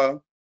forward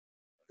to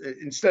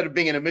instead of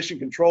being in a mission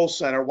control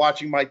center,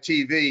 watching my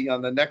TV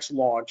on the next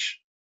launch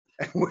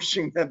and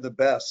wishing them the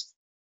best.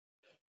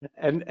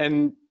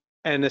 And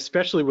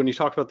especially when you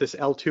talk about this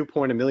L2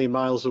 point a million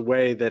miles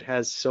away that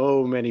has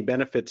so many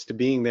benefits to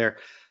being there,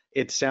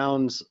 it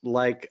sounds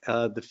like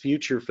the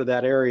future for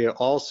that area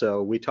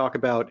also. We talk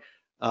about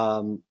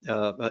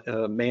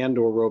manned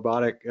or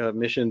robotic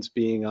missions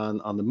being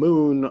on the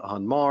moon,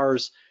 on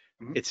Mars.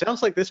 Mm-hmm. It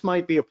sounds like this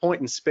might be a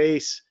point in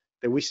space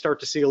that we start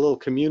to see a little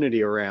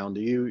community around.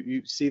 Do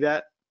you see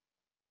that?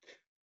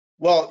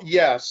 Well,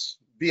 yes,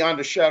 beyond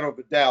a shadow of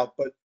a doubt.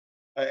 But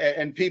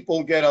and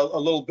people get a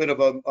little bit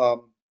of a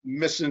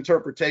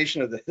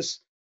misinterpretation of this.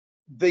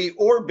 The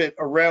orbit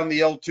around the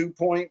L2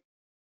 point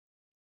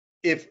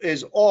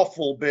is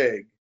awful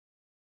big.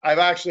 I've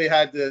actually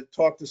had to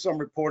talk to some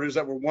reporters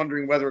that were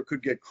wondering whether it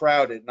could get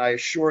crowded, and I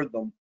assured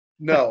them,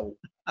 no,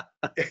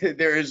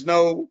 there is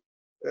no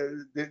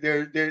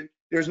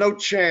there's no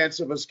chance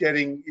of us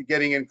getting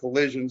in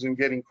collisions and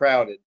getting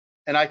crowded.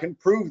 And I can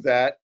prove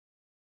that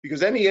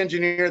because any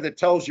engineer that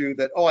tells you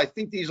that, oh, I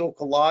think these will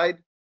collide,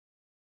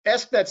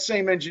 ask that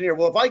same engineer,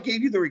 well, if I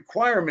gave you the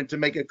requirement to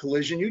make a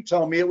collision, you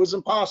tell me it was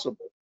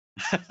impossible.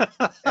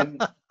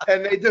 and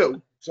they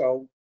do.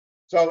 So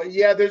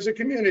yeah, there's a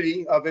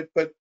community of it,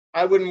 but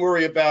I wouldn't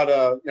worry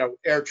about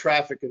air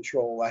traffic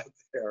control out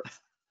there.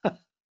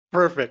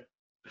 Perfect.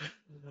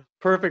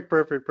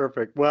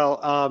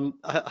 Well,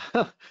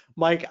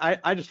 Mike,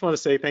 I just want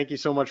to say thank you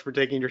so much for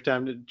taking your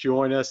time to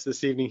join us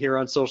this evening here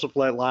on Social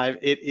Flight Live.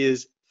 It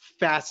is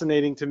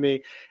fascinating to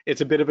me. It's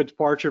a bit of a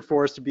departure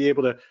for us to be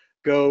able to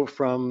go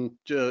from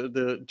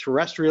the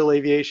terrestrial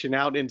aviation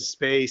out into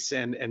space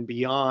and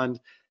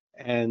beyond.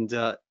 And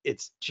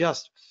it's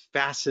just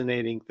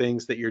fascinating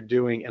things that you're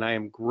doing. And I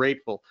am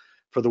grateful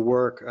for the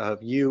work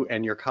of you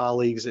and your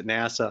colleagues at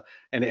NASA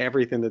and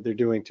everything that they're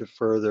doing to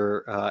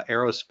further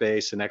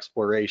aerospace and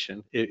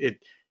exploration.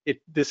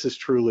 This is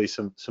truly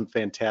some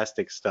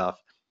fantastic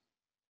stuff.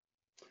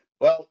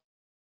 Well,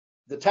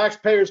 the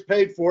taxpayers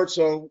paid for it,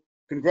 so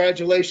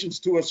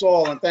congratulations to us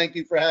all, and thank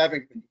you for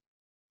having me.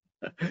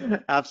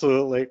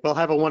 Absolutely. Well,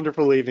 have a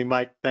wonderful evening,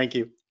 Mike. Thank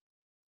you.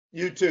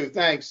 You too.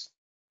 Thanks.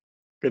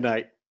 Good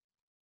night.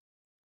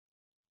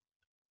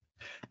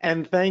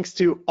 And thanks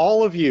to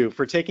all of you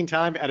for taking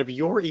time out of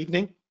your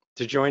evening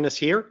to join us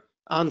here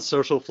on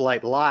Social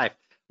Flight Live.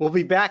 We'll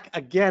be back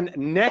again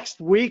next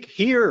week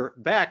here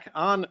back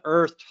on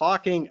Earth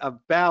talking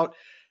about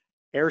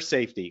air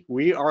safety.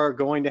 We are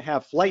going to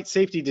have flight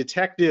safety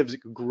detectives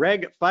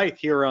Greg Feith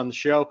here on the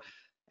show.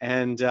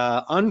 And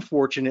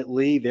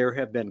unfortunately, there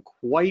have been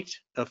quite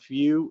a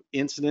few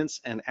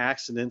incidents and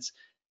accidents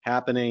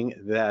happening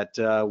that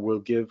will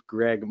give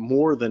Greg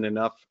more than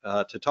enough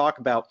to talk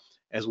about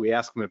as we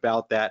ask him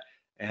about that.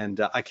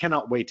 And I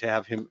cannot wait to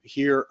have him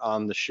here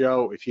on the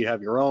show. If you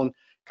have your own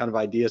kind of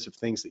ideas of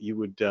things that you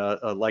would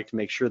like to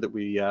make sure that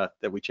we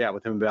chat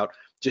with him about,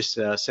 just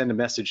send a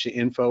message to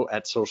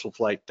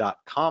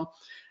info@socialflight.com.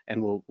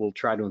 And we'll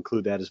try to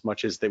include that as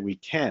much as that we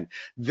can.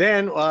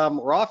 Then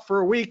we're off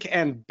for a week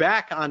and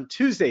back on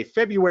Tuesday,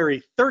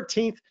 February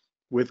 13th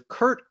with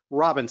Kurt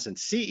Robinson,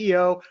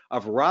 CEO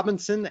of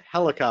Robinson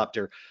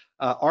Helicopter,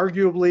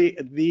 arguably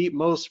the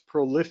most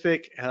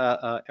prolific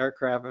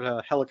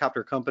aircraft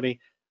helicopter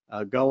company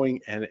going,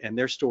 and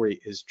their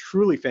story is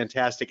truly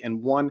fantastic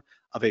and one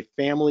of a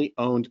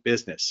family-owned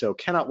business. So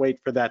cannot wait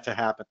for that to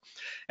happen.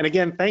 And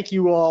again, thank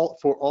you all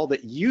for all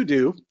that you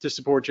do to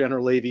support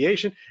general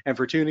aviation and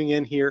for tuning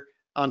in here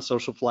on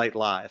Social Flight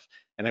Live.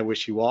 And I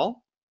wish you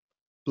all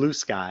blue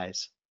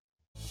skies.